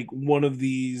be like one of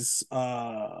these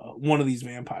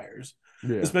vampires,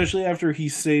 Yeah. especially after he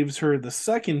saves her the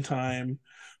second time,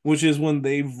 which is when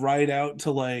they ride out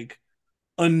to like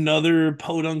another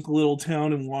podunk little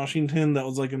town in Washington that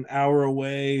was like an hour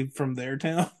away from their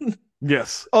town.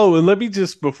 Yes. Oh, and let me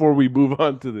just before we move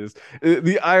on to this,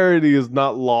 the irony is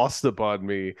not lost upon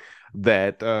me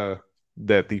that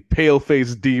that the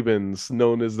pale-faced demons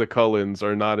known as the Cullens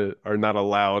are not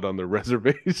allowed on the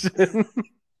reservation.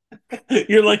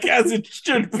 You're like, as it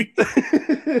should be.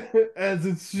 As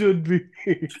it should be.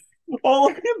 All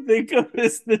I can think of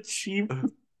is the chief,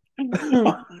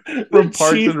 the From Parks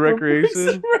chief and from Parks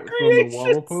and Recreation, from the Recreations.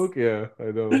 Wamapoke. Yeah,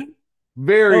 I know.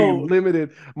 Very Oh,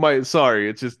 limited. My sorry,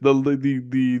 it's just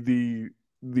the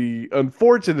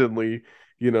unfortunately,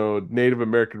 Native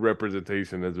American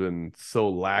representation has been so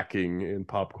lacking in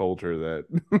pop culture that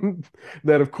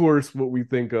that of course what we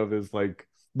think of is like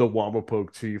the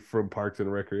Wamapoke chief from Parks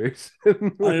and Recreation I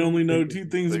when we only know think of two these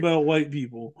things things. about white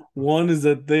people. One is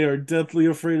that they are deathly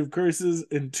afraid of curses,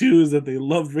 and two is that they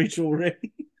love Rachel Ray.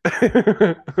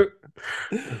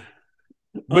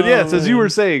 But Oh yes, as you were man.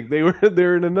 saying,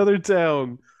 they're in another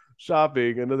town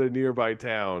shopping, another nearby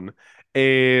town,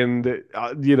 and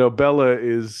Bella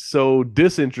is so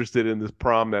disinterested in this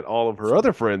prom that all of her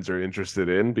other friends are interested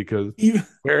in because Even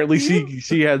apparently even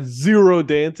she has zero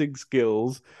dancing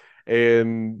skills,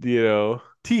 and teehee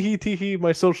teehee,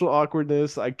 my social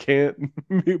awkwardness, I can't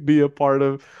be a part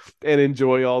of and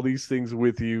enjoy all these things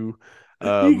with you. you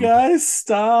Um, guys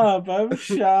stop. I'm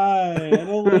shy. I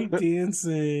don't like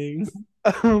dancing.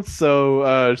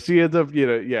 So she ends up,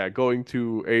 yeah, going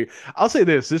to I'll say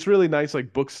this really nice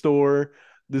like bookstore.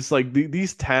 This like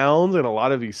these towns and a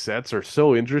lot of these sets are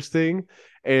so interesting.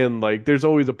 And like there's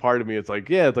always a part of me, it's like,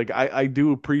 yeah, like I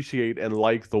do appreciate and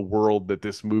like the world that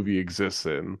this movie exists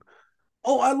in.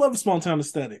 Oh, I love small town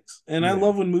aesthetics. And I Yeah.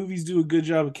 love when movies do a good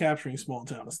job of capturing small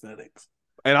town aesthetics.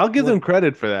 And I'll give them Like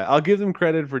credit for that. I'll give them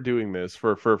credit for doing this,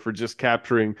 for just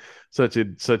capturing such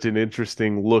an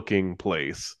interesting looking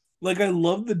place. I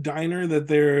love the diner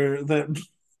that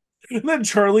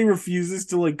Charlie refuses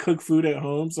to like cook food at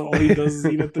home, so all he does is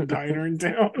eat at the diner in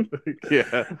town.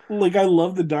 Yeah. Like I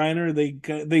love the diner. They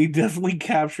definitely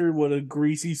captured what a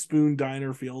greasy spoon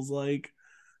diner feels like.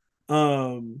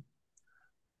 Um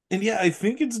and yeah, I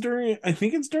think it's during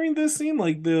this scene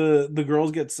like the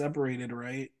girls get separated,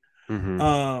 right?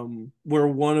 Hmm. Where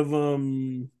one of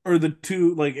them or the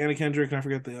two like Anna Kendrick and I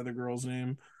forget the other girl's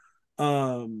name.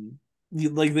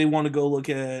 Like they want to go look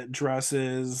at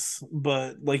dresses,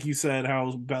 but like you said,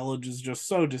 how Bella is just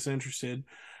so disinterested.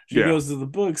 She Yeah. goes to the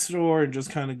bookstore and just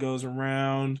kind of goes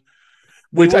around.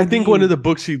 They Which I will think one of leave. the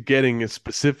books she's getting is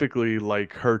specifically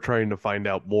like her trying to find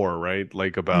out more, right?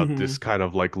 Like about this Mhm. kind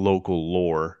of like local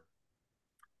lore.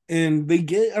 And they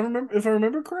get, I remember, if I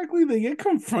remember correctly, they get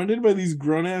confronted by these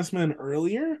grown ass men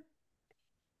earlier,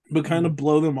 but kind of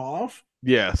blow them off.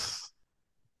 Yes.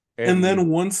 And And then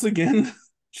once again,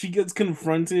 she gets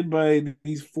confronted by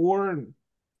these four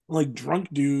like drunk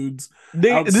dudes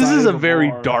this outside is of a the very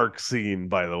bar. dark scene,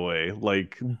 by the way.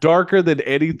 Like darker than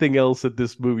anything else that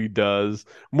this movie does,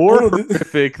 Oh more no,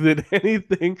 horrific than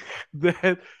anything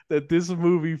that that this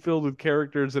movie filled with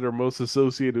characters that are most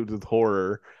associated with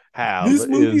horror have this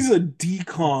movie's is a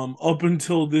decom up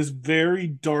until this very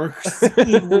dark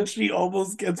scene when she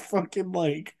almost gets fucking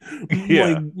like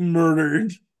yeah.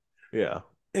 murdered. Yeah.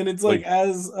 And it's like Like,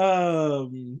 as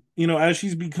as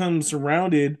she's become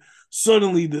surrounded,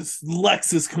 suddenly this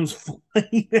Lexus comes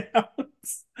flying out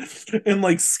and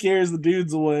like scares the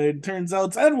dudes away. And turns out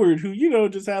it's Edward, who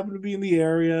just happened to be in the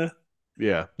area.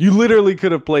 yeah, you literally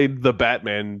could have played the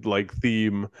Batman like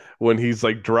theme when he's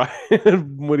like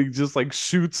driving, when he just like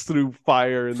shoots through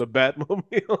fire in the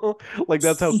Batmobile. Like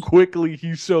that's how quickly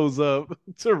he shows up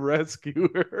to rescue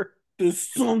her.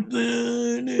 There's something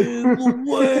in the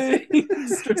way. He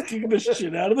starts kicking the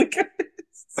shit out of the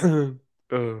guys.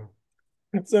 Uh,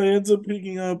 So he ends up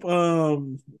picking up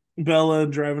Bella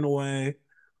and driving away.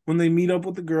 When they meet up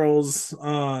with the girls,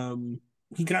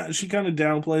 she kind of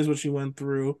downplays what she went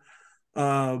through.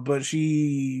 But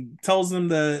she tells them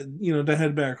that to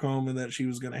head back home and that she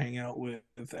was gonna hang out with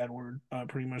Edward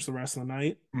pretty much the rest of the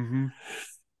night. mhm.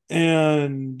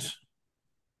 And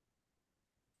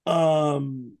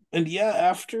and yeah,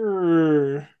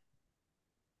 after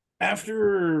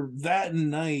that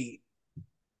night,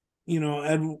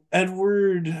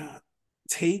 Edward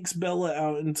takes Bella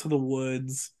out into the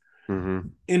woods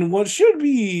Mhm. in what should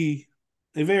be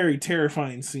a very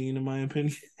terrifying scene, in my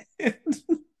opinion.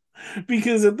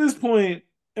 Because at this point,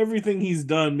 everything he's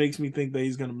done makes me think that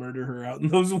he's going to murder her out in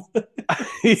those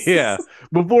Yeah. woods.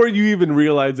 Before you even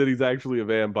realize that he's actually a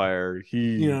vampire, you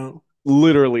he know,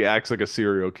 literally acts like a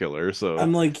serial killer. So,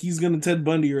 I'm like, he's going to Ted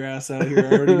Bundy your ass out here.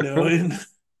 I already know it.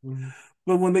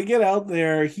 But when they get out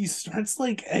there, he starts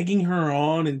like egging her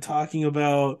on and talking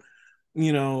about,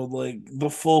 like the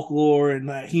folklore and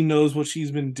that he knows what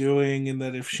she's been doing and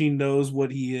that if she knows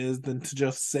what he is, then to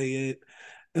just say it.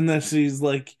 And then she's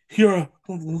like, "You're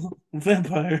a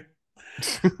vampire."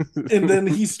 And then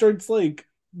he starts like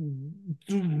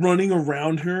running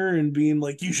around her and being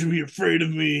like, "You should be afraid of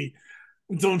me.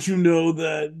 Don't you know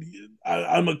that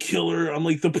I'm a killer? I'm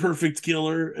like the perfect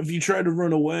killer. If you try to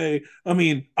run away, I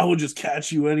mean, I would just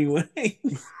catch you anyway."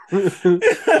 I'm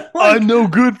Like, no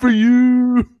good for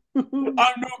you. I'm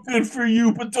no good for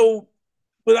you,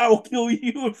 but I will kill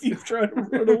you if you try to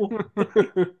run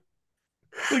away.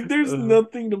 Like, there's Uh,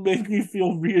 nothing to make me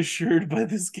feel reassured by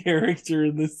this character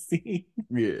in this scene.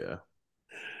 yeah.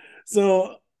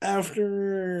 So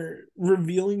after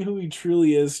revealing who he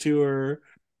truly is to her,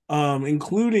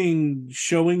 including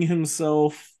showing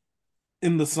himself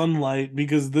in the sunlight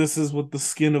because this is what the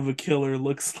skin of a killer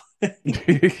looks like.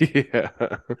 Yeah.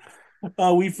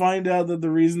 We find out that the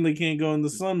reason they can't go in the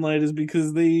sunlight is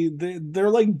because they're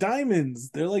like diamonds.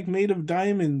 They're like made of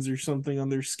diamonds or something on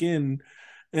their skin,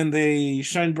 and they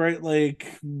shine bright like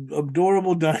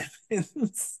adorable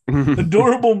diamonds,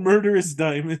 adorable murderous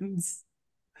diamonds.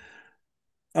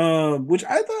 Which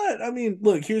I thought, I mean,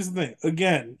 look, here's the thing.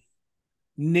 Again,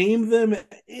 name them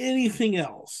anything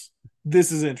else.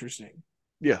 This is interesting.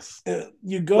 Yes.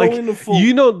 You go Like into full.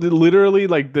 literally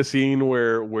like the scene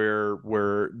where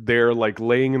they're like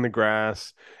laying in the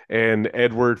grass and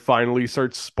Edward finally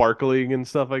starts sparkling and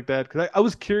stuff like that. Because I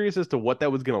was curious as to what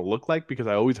that was gonna look like because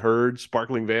I always heard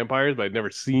sparkling vampires, but I'd never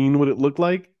seen what it looked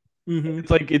like. Mhm. It's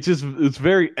like it's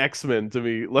very X-Men to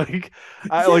me. Like to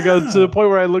the Yeah. point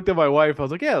where I looked at my wife, I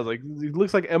was like, yeah, I was like it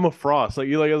looks like Emma Frost. I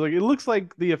was like, it looks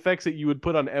like the effects that you would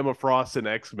put on Emma Frost in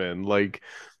X-Men. Like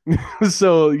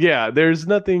so yeah, there's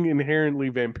nothing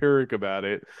inherently vampiric about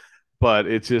it, but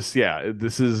it's just yeah,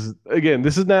 this is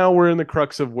now we're in the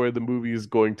crux of where the movie is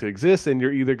going to exist, and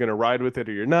you're either gonna ride with it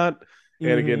or you're not.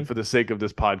 And again, Mhm. for the sake of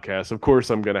this podcast, of course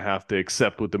I'm gonna have to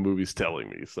accept what the movie's telling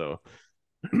me. So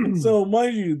So,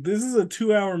 mind you, this is a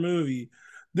 2 hour movie.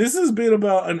 This has been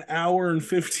about an hour and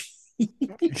 15.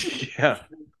 yeah.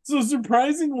 So,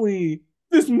 surprisingly,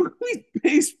 this movie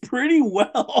paced pretty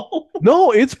well.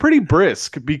 No, it's pretty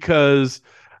brisk because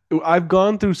I've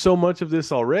gone through so much of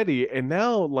this already, and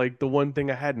now like the one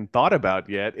thing I hadn't thought about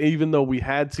yet, even though we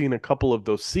had seen a couple of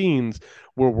those scenes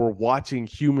where we're watching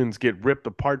humans get ripped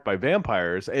apart by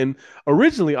vampires, and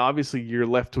originally, obviously, you're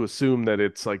left to assume that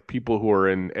it's like people who are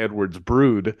in Edward's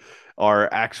brood are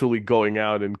actually going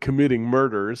out and committing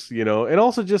murders, and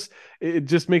also just it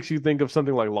just makes you think of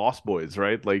something like Lost Boys,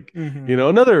 right? Like,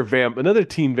 Mhm. another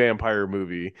teen vampire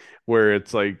movie where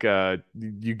it's like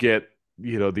you get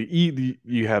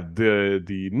you have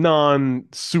the non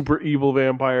super evil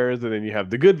vampires and then you have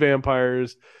the good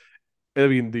vampires. I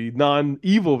mean the non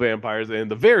evil vampires and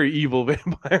the very evil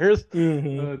vampires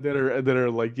Mhm. that are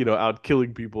like out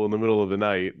killing people in the middle of the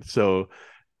night. So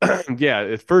yeah,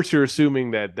 at first you're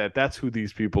assuming that's who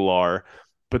these people are,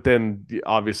 but then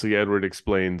obviously Edward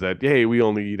explains that hey, we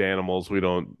only eat animals, we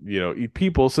don't eat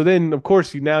people. So then of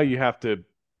course you have to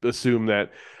assume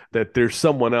that there's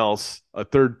someone else, a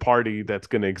third party that's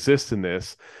going to exist in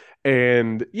this.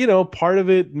 And part of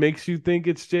it makes you think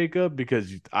it's Jacob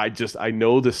because I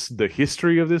know the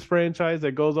history of this franchise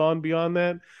that goes on beyond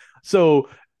that. So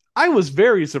I was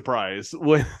very surprised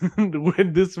when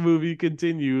when this movie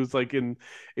continues, like in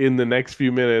the next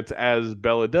few minutes, as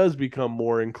Bella does become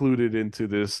more included into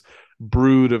this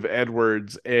brood of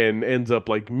Edwards and ends up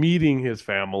like meeting his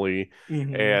family.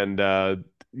 Hmm. And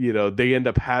they end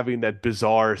up having that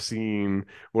bizarre scene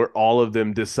where all of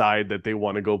them decide that they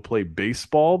want to go play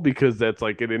baseball because that's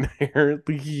like an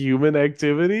inherently human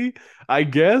activity, I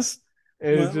guess.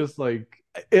 And it's Well, just like,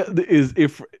 is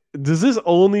if does this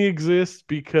only exist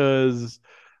because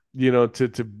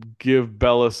to give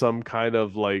Bella some kind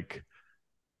of like,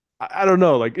 I don't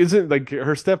know, like isn't like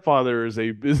her stepfather is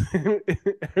a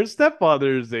her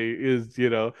stepfather is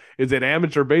an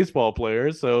amateur baseball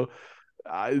player, so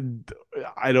I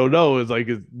I don't know. It's like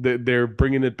they're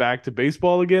bringing it back to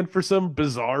baseball again for some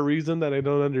bizarre reason that I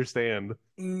don't understand.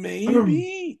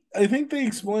 maybe I think they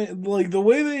explain like the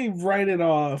way they write it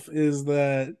off is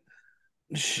that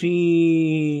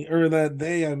she or that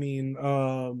they, I mean,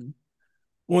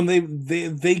 when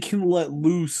they can let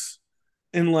loose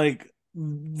and like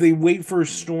they wait for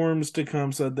storms to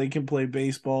come so that they can play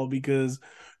baseball because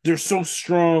they're so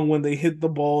strong when they hit the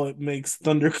ball it makes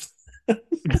thunder.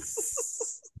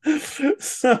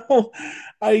 So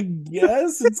I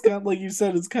guess it's kind of like you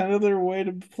said, it's kind of their way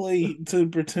to play to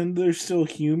pretend they're still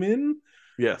human.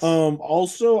 Yes.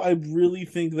 Also, I really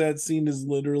think that scene is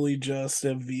literally just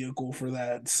a vehicle for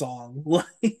that song.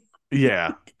 Like,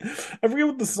 Yeah. I forget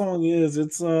what the song is.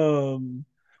 It's oh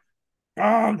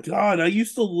god, I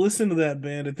used to listen to that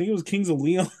band. I think it was Kings of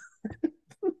Leon.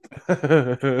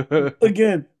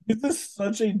 Again, this is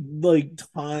such a like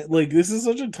time like this is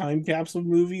such a time capsule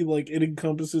movie. Like it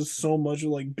encompasses so much of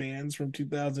like bands from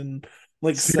 2000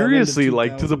 like 7 to Seriously,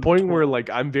 like to the point where 2012. like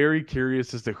I'm very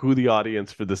curious as to who the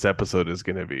audience for this episode is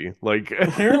going to be. Like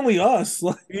Apparently us.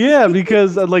 Like yeah,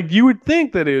 because like you would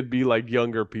think that it would be like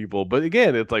younger people, but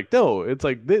again, it's like no, it's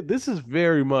like this is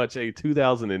very much a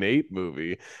 2008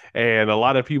 movie, and a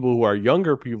lot of people who are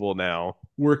younger people now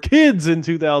were kids in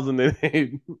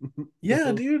 2008.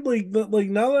 yeah, dude, like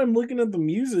now that I'm looking at the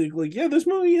music, like yeah, this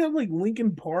movie had like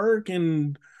Linkin Park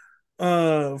and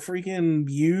freaking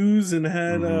Muse and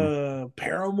had Hmm.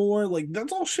 Paramore. Like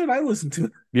that's all shit I listened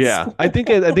to. Yeah, So I think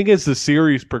as the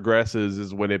series progresses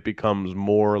is when it becomes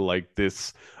more like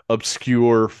this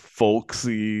obscure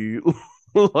folksy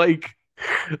like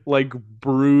like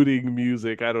brooding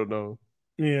music. I don't know.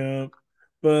 yeah.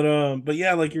 But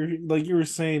yeah, like you were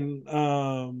saying,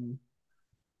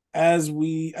 as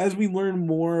we learn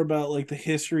more about like the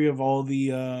history of all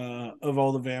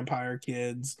the vampire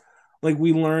kids, like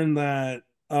we learn that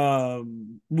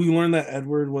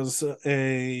Edward was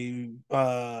a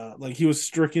like he was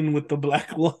stricken with the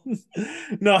black lung.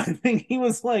 No, I think he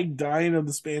was like dying of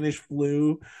the Spanish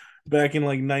flu back in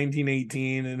like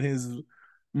 1918, and his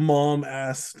mom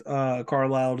asked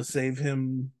Carlisle to save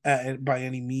him by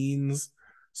any means.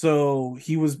 So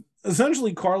he was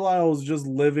essentially Carlisle was just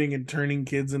living and turning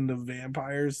kids into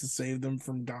vampires to save them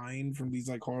from dying from these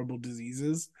like horrible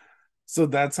diseases. So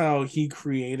that's how he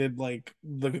created like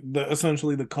the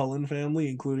essentially the Cullen family,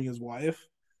 including his wife.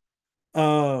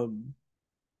 Um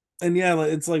and yeah,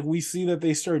 like, it's like we see that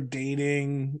they start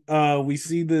dating. We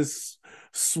see this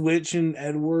switch in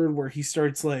Edward where he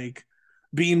starts like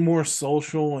being more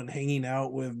social and hanging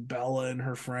out with Bella and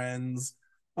her friends,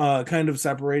 kind of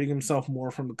separating himself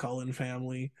more from the Cullen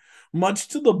family, much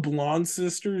to the blonde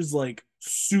sisters like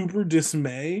super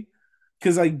dismay.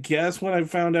 Because I guess what I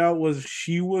found out was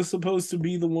she was supposed to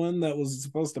be the one that was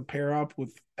supposed to pair up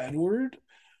with Edward,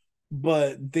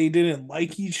 but they didn't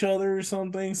like each other or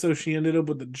something, so she ended up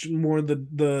with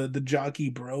the jockey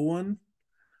bro one.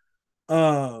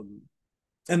 Um,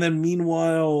 and then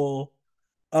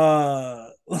uh,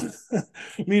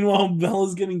 meanwhile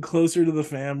Bella's getting closer to the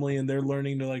family and they're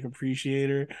learning to like appreciate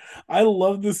her. I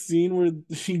love the scene where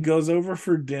she goes over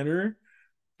for dinner,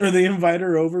 or they invite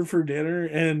her over for dinner,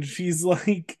 and she's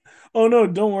like, "Oh no,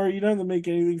 don't worry, you don't have to make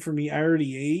anything for me. I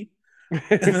already ate."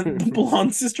 And then the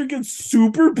blonde sister gets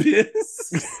super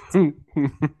pissed.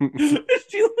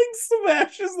 She like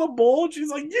smashes the bowl. And she's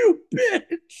like, "You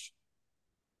bitch!"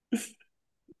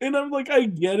 And I'm like, I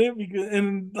get it because,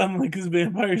 and I'm like, because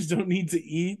vampires don't need to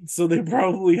eat, so they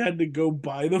probably had to go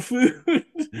buy the food.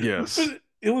 Yes. But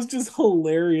it was just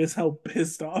hilarious how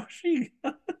pissed off she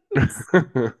got.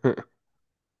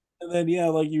 And then, yeah,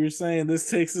 like you were saying, this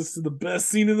takes us to the best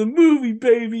scene in the movie,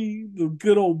 baby, the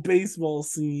good old baseball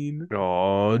scene.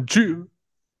 Oh,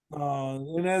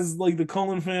 And as like the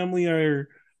Cullen family are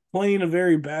playing a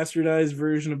very bastardized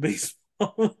version of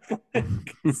baseball with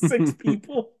like six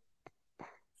people.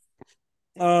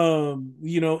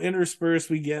 Interspersed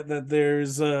we get that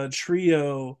there's a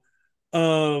trio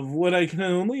of what I can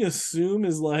only assume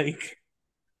is like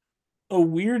a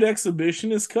weird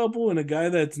exhibitionist couple and a guy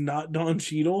that's not Don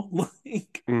Cheadle.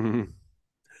 Like, Hmm.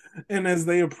 and as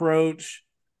they approach,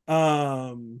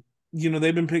 um,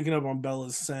 they've been picking up on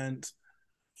Bella's scent,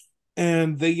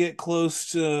 and they get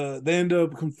close to. They end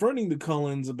up confronting the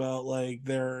Cullens about like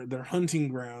their hunting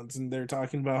grounds, and they're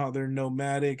talking about how they're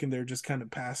nomadic and they're just kind of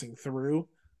passing through.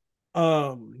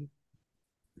 Um,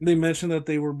 they mentioned that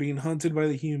they were being hunted by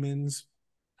the humans,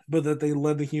 but that they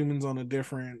led the humans on a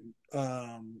different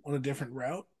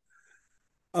route.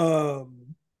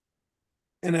 Um,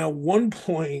 and at one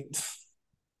point,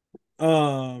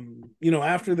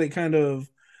 after they kind of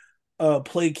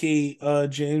placate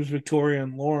James, Victoria,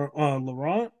 and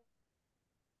Laurent.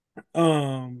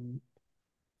 Um,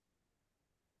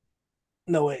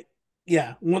 no wait,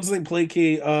 yeah. Once they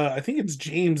placate, I think it's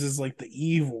James is like the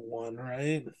evil one,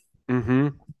 right? Hmm.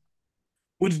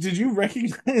 Which did you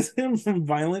recognize him from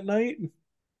Violent Night?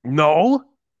 No.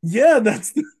 Yeah,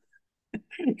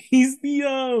 he's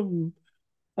the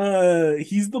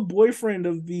he's the boyfriend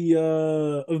of the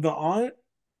aunt, the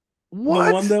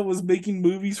one What? that was making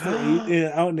movies for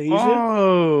out in Asia.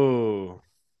 Oh,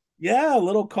 Yeah, a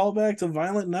little callback to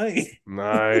Violent Night.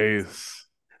 nice.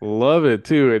 Love it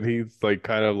too. And he's like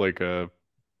kind of like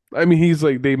I mean, he's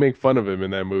like they make fun of him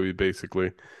in that movie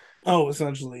basically. Oh,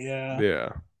 essentially, yeah. Yeah.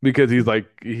 Because he's like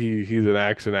he's an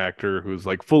action actor who's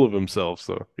like full of himself,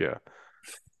 so yeah.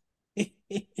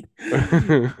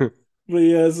 But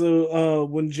yeah, so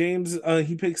when James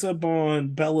he picks up on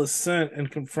Bella's scent and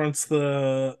confronts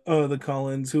the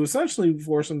Cullens, who essentially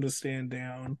force him to stand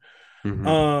down. Hmm.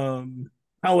 Um,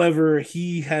 However,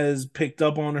 he has picked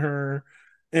up on her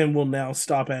and will now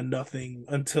stop at nothing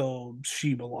until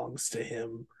she belongs to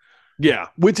him. Yeah,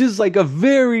 which is like a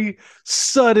very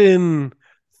sudden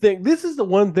thing. This is the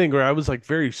one thing where I was like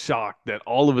very shocked that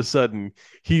all of a sudden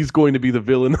he's going to be the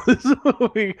villain of this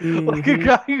movie. Like a Hmm.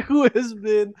 guy who has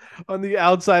been on the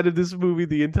outside of this movie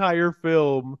the entire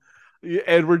film.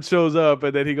 Edward shows up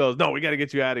and then he goes, "No, we got to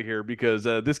get you out of here because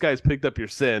this guy's picked up your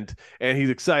scent and he's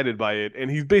excited by it and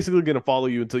he's basically going to follow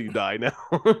you until you die now."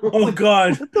 Oh Like,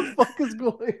 God. what the fuck is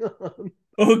going on?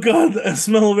 Oh God, the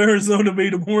smell of Arizona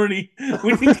made him horny.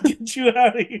 We need to get you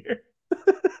out of here.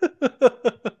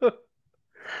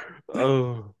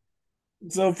 Oh.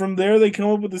 So from there, they come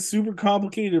up with a super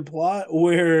complicated plot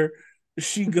where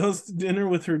she goes to dinner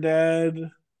with her dad.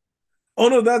 Oh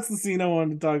no, that's the scene I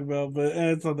wanted to talk about, but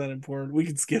it's not that important. We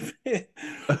can skip it.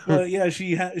 But yeah,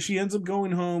 she ends up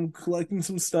going home, collecting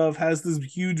some stuff, has this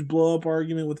huge blow up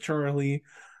argument with Charlie,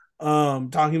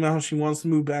 talking about how she wants to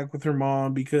move back with her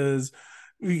mom because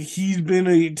he's been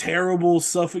a terrible,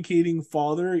 suffocating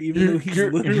father, even though You're he's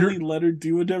you're literally you're let her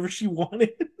do whatever she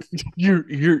wanted.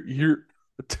 you're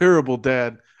a terrible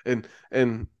dad, and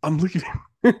I'm leaving.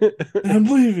 I'm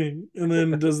leaving, and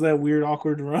then does that weird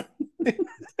awkward run.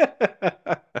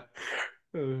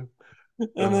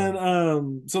 And then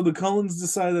Oh. so the Cullens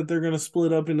decide that they're gonna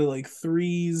split up into like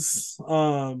threes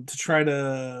to try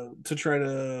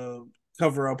to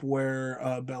cover up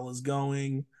where Bella's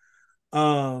going.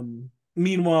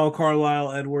 Meanwhile,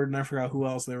 Carlisle, Edward, and I forgot who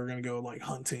else they were gonna go like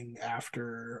hunting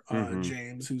after Hmm.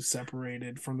 James, who's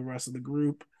separated from the rest of the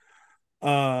group.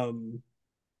 Um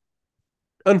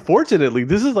Unfortunately,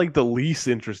 this is like the least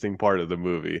interesting part of the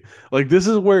movie. Like this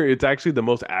is where it's actually the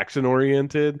most action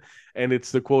oriented, and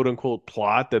it's the quote unquote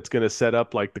plot that's going to set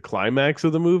up like the climax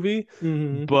of the movie.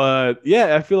 mhm. But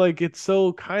yeah, I feel like it's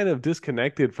so kind of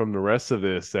disconnected from the rest of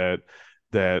this that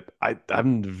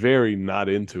I'm very not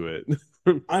into it.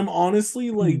 I'm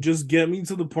honestly like, just get me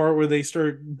to the part where they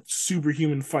start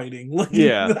superhuman fighting. Like,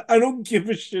 Yeah. I don't give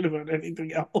a shit about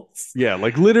anything else. Yeah,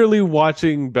 like literally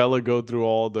watching Bella go through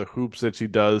all the hoops that she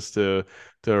does to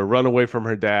run away from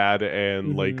her dad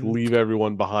and like Hmm. leave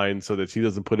everyone behind so that she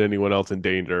doesn't put anyone else in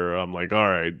danger. I'm like, all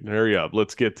right, hurry up.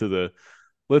 Let's get to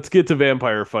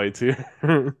vampire fights here.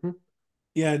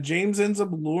 Yeah, James ends up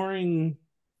luring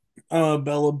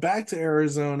Bella back to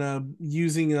Arizona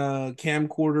using a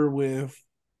camcorder with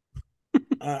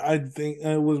I think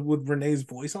was with Renee's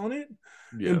voice on it,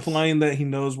 Yes. implying that he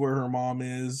knows where her mom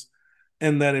is,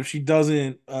 and that if she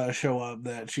doesn't show up,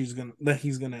 that he's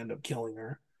gonna end up killing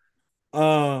her.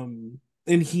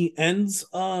 And he ends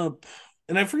up,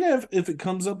 and I forget if it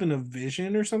comes up in a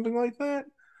vision or something like that,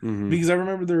 Hmm. because I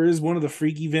remember there is one of the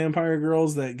freaky vampire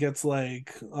girls that gets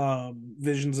like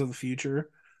visions of the future,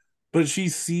 but she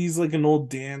sees like an old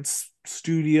dance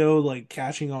studio like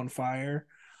catching on fire,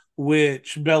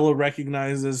 which Bella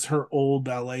recognizes her old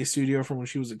ballet studio from when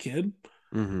she was a kid.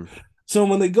 Hmm. So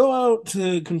when they go out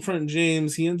to confront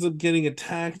James, he ends up getting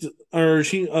attacked, or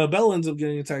Bella ends up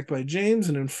getting attacked by James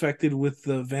and infected with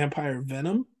the vampire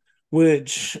venom,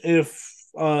 which, if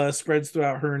spreads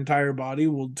throughout her entire body,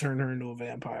 will turn her into a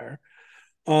vampire.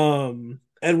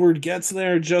 Edward gets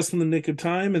there just in the nick of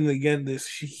time, and they get this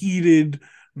heated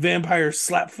vampire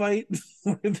slap fight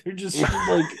where they're just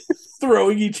like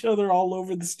throwing each other all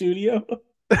over the studio.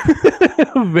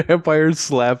 Vampire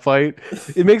slap fight.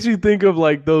 It makes me think of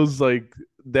like those like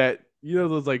that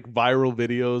those like viral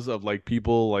videos of like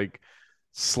people like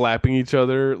slapping each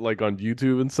other like on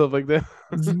YouTube and stuff like that.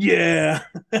 Yeah.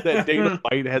 That Dana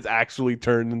White has actually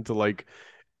turned into like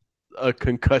a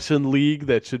concussion league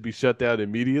that should be shut down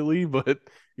immediately. But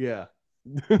yeah,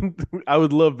 I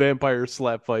would love vampire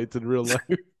slap fights in real life.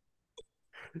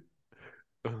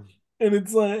 And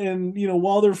it's like, and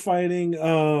while they're fighting,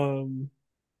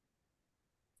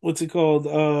 what's it called?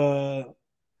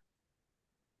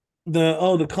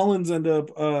 The Cullens end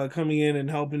up coming in and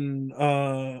helping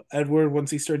Edward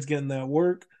once he starts getting that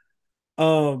work.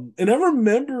 And I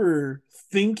remember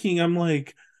thinking, I'm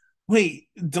like, wait,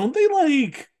 don't they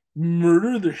like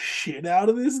murder the shit out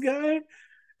of this guy?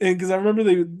 And because I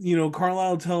remember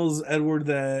Carlisle tells Edward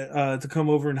that to come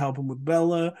over and help him with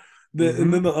Bella.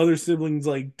 And then Hmm. the other siblings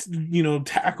like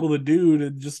tackle the dude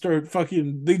and just start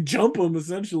fucking, they jump him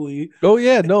essentially. Oh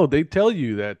yeah, no, they tell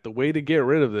you that the way to get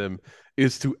rid of them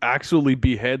is to actually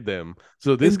behead them.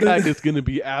 So this And guy then is going to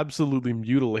be absolutely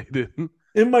mutilated.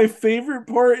 and my favorite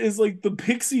part is like the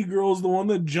pixie girl is the one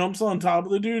that jumps on top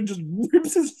of the dude and just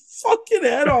rips his fucking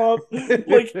head off,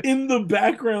 like in the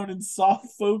background in soft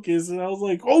focus. And I was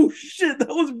like, oh shit, that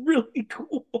was really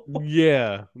cool.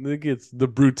 Yeah,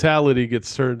 the brutality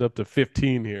gets turned up to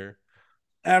 15 here.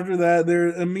 After that,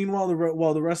 and meanwhile,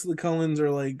 while the rest of the Cullens are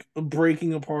like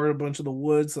breaking apart a bunch of the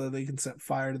wood so that they can set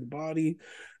fire to the body,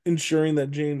 ensuring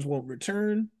that James won't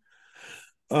return.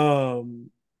 Um,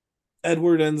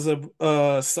 Edward ends up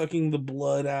sucking the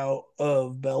blood out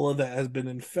of Bella that has been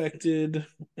infected,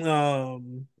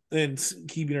 and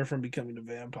keeping her from becoming a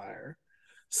vampire.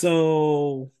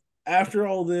 So after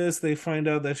all this, they find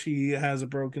out that she has a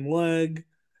broken leg.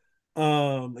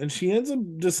 And she ends up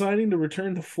deciding to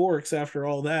return to Forks after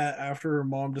all that, after her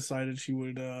mom decided she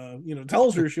would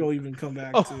tells her she'll even come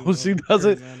back Oh, to she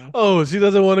doesn't. Arizona. Oh, she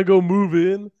doesn't want to go move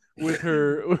in with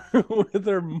her with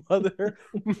her mother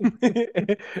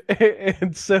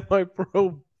and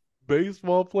semi-pro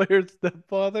baseball player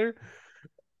stepfather.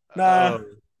 Nah, Oh,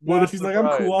 what nah, a she's like, I'm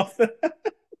cool off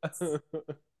that.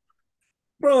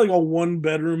 Probably like a 1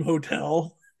 bedroom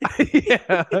hotel.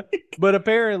 Yeah, but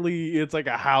apparently it's like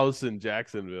a house in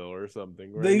Jacksonville or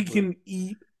something, They right? But can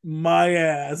eat my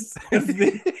ass if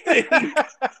they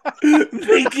think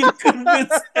they can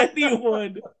convince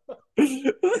anyone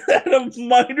that a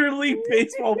minor league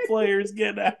baseball player is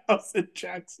getting a house in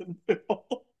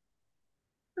Jacksonville.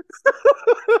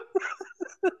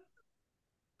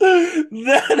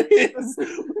 That is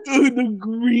an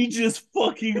egregious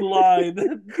fucking lie.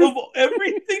 Of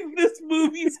everything this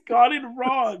movie's gotten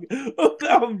wrong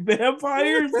about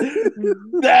vampires,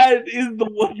 that is the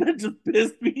one that just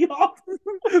pissed me off.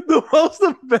 the most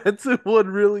offensive one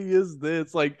really is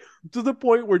this, like to the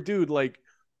point where, dude, like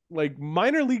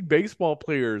minor league baseball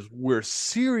players were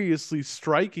seriously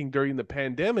striking during the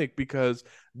pandemic because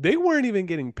they weren't even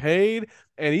getting paid,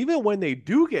 and even when they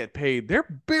do get paid,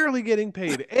 they're barely getting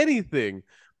paid anything.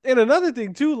 And another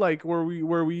thing too, like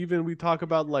we talk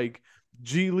about like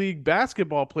G League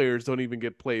basketball players don't even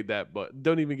get played that but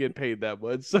don't even get paid that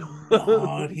much. So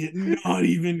Not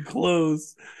even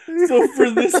close. So for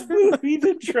this movie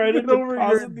to try to get over your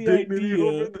deposit the indignity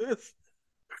over idea, this.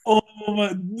 oh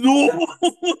my no,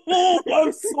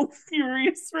 I'm so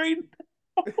furious right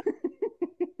now.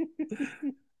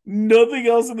 Nothing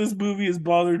else in this movie has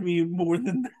bothered me more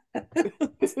than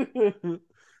that.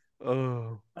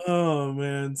 Oh, Oh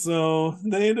man, so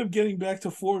they end up getting back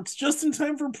to Forks just in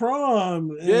time for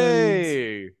prom, and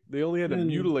yay! They only had to and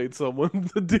mutilate someone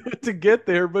to do it to get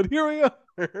there, but here we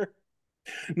are.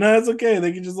 no, it's okay.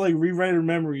 They can just like rewrite her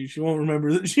memory. She won't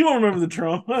remember. She won't remember the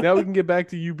trauma. Now we can get back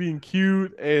to you being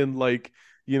cute and like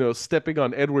stepping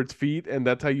on Edward's feet, and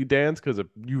that's how you dance because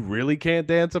you really can't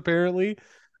dance apparently.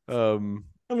 Um,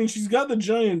 I mean, she's got the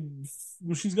giant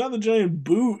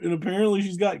boot, and apparently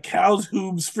she's got cow's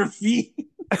hooves for feet.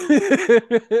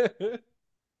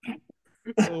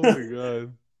 oh my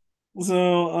god.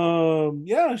 So,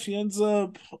 yeah, she ends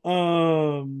up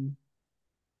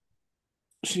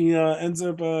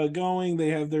going. They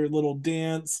have their little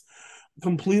dance, Well,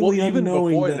 completely even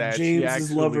unknowing before that that, she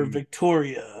James's lover actually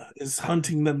Victoria is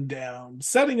hunting them down,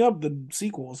 setting up the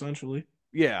sequel essentially.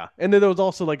 Yeah, and then there was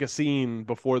also like a scene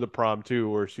before the prom too,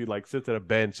 where she like sits at a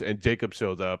bench and Jacob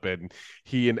shows up, and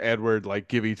he and Edward like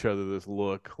give each other this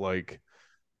look like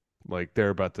they're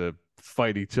about to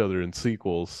fight each other in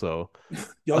sequels. So,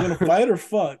 Y'all gonna fight or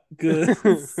fuck?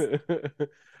 Cause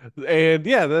and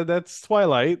yeah, that's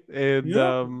Twilight, and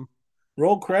yep.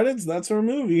 Roll credits. That's her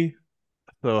movie.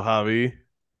 so Javi,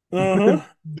 Uh-huh.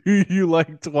 do you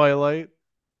like Twilight?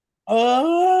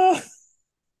 Uh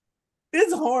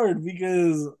it's hard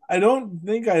because I don't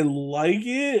think I like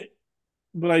it,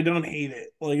 but I don't hate it.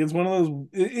 Like it's one of those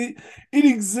it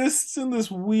exists in this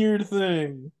weird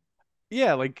thing.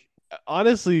 Yeah, like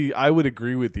honestly, I would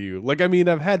agree with you. Like, I mean,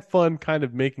 I've had fun kind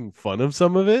of making fun of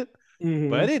some of it,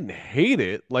 but I Hmm. didn't hate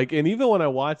it. Like, and even when I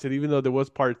watched it, even though there was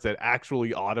parts that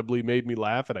actually audibly made me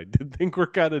laugh and I did think were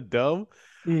kind of dumb,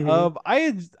 Hmm.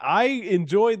 I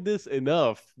enjoyed this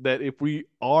enough that if we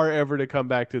are ever to come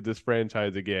back to this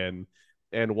franchise again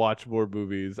and watch more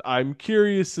movies, I'm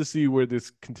curious to see where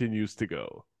this continues to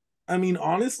go. I mean,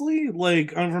 honestly,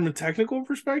 like from a technical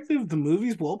perspective, the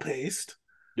movie's well paced.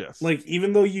 Yes. Like,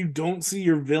 even though you don't see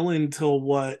your villain till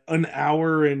what, an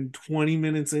hour and 20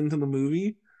 minutes into the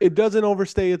movie. It doesn't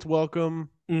overstay its welcome.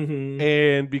 Hmm.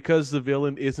 And because the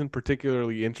villain isn't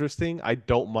particularly interesting, I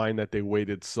don't mind that they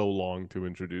waited so long to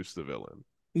introduce the villain.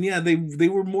 Yeah, they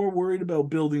were more worried about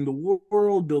building the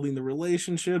world, building the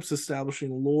relationships,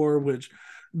 establishing lore, which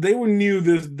they were knew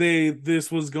this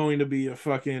was going to be a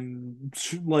fucking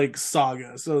like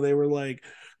saga. So they were like,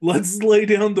 let's lay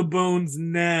down the bones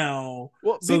now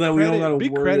Well, so that we don't got to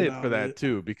big worry credit for about that it.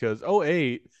 too, because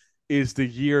 '08 is the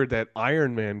year that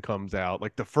Iron Man comes out.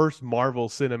 Like the first Marvel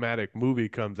cinematic movie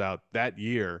comes out that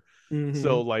year.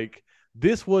 So Hmm. like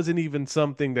this wasn't even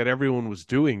something that everyone was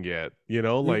doing yet, you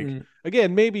know? Like Mm-mm.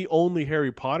 again, maybe only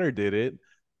Harry Potter did it,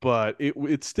 but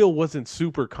it still wasn't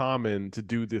super common to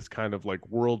do this kind of like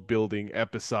world building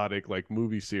episodic like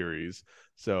movie series.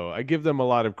 So I give them a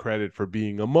lot of credit for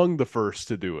being among the first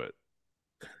to do it.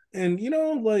 And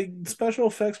like special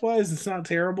effects wise, it's not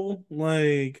terrible.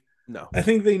 Like No. I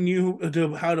think they knew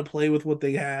how to play with what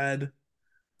they had.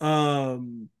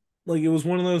 Um, like it was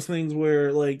one of those things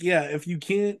where, like, yeah, if you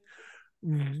can't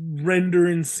render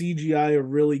in CGI a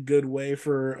really good way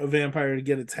for a vampire to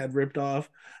get its head ripped off,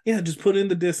 yeah, just put in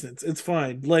the distance. It's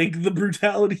fine. Like the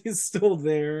brutality is still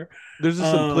there. There's a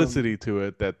simplicity Um, to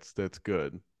it that's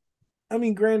good. I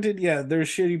mean, granted, yeah, there's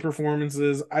shitty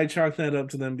performances. I chalk that up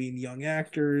to them being young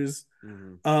actors.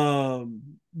 Hmm.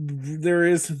 There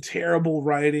is some terrible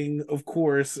writing, of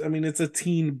course. I mean, it's a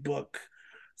teen book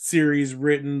series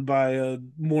written by a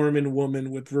Mormon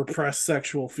woman with repressed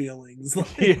sexual feelings. Like,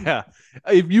 Yeah.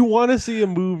 If you want to see a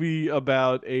movie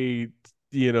about a,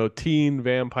 teen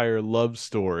vampire love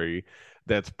story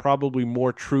that's probably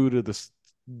more true to the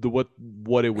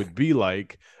what it would be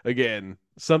like, again,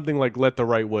 something like Let the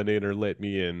Right One In or Let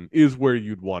Me In is where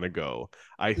you'd want to go.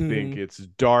 I think mhm, it's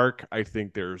dark. I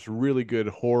think there's really good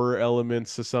horror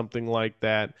elements to something like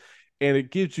that, and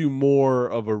it gives you more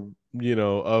of a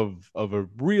of a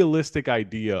realistic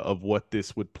idea of what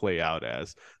this would play out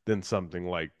as than something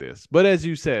like this. But as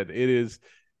you said, it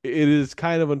is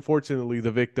kind of unfortunately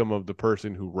the victim of the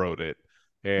person who wrote it.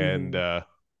 And mhm.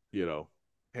 you know,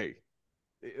 hey,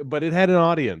 but it had an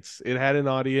audience. It had an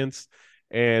audience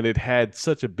and it had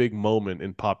such a big moment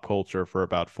in pop culture for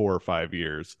about 4 or 5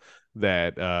 years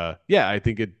that yeah, I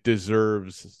think it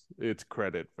deserves its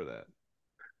credit for that.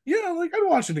 Yeah, like I'd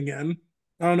watch it again.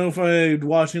 I don't know if I'd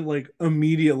watch it like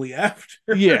immediately after.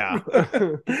 Yeah.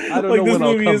 I don't Like know this when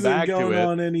I'll movie come isn't back to going it.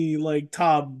 on any like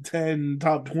top 10,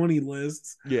 top 20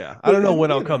 lists. Yeah. I But don't know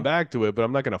when I'll you come know, back to it, but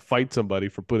I'm not going to fight somebody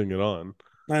for putting it on.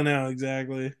 I know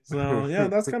exactly. So yeah,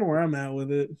 that's kind of where I'm at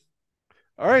with it.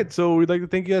 All right, so we'd like to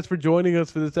thank you guys for joining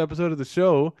us for this episode of the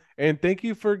show, and thank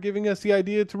you for giving us the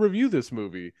idea to review this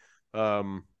movie.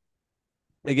 Um,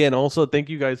 Again, also thank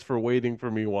you guys for waiting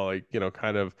for me while I,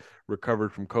 kind of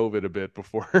recovered from COVID a bit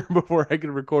before before I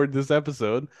could record this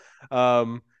episode.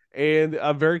 Um, and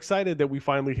I'm very excited that we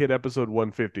finally hit episode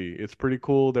 150. It's pretty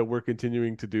cool that we're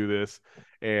continuing to do this,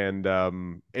 and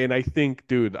I think,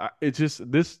 dude, it's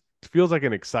just this feels like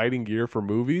an exciting year for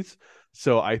movies.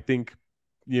 So I think,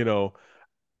 you know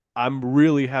I'm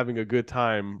really having a good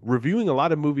time reviewing a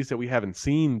lot of movies that we haven't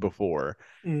seen before.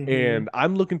 Hmm. And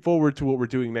I'm looking forward to what we're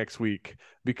doing next week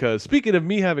because speaking of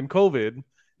me having COVID,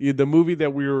 the movie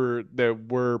that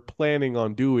we're planning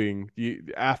on doing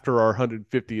after our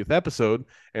 150th episode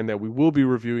and that we will be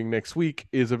reviewing next week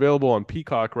is available on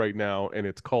Peacock right now and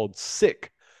it's called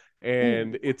Sick.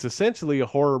 And Ooh. it's essentially a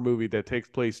horror movie that takes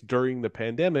place during the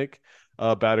pandemic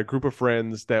about a group of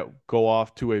friends that go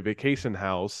off to a vacation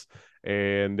house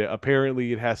and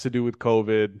apparently it has to do with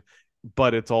COVID.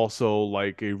 but it's also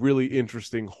like a really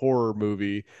interesting horror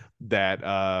movie that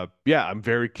yeah, I'm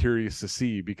very curious to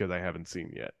see because I haven't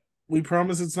seen yet. We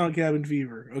promise it's not Cabin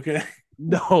Fever, okay?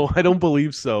 No, I don't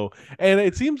believe so. And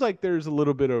it seems like there's a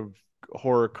little bit of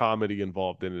horror comedy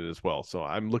involved in it as well. So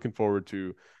I'm looking forward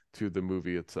to the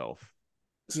movie itself.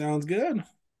 Sounds good.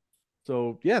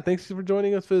 So yeah, thanks for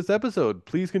joining us for this episode.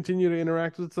 Please continue to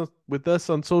interact with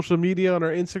us on social media on our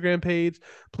Instagram page.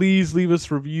 Please leave us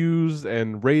reviews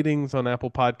and ratings on Apple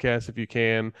Podcasts if you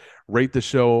can. Rate the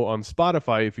show on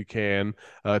Spotify if you can,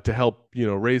 to help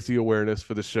raise the awareness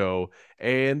for the show.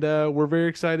 And we're very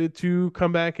excited to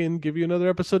come back and give you another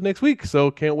episode next week.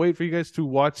 So can't wait for you guys to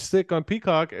watch Sick on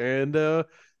Peacock and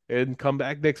come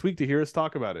back next week to hear us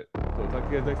talk about it. So talk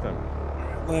to you guys next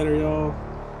time. Later, y'all.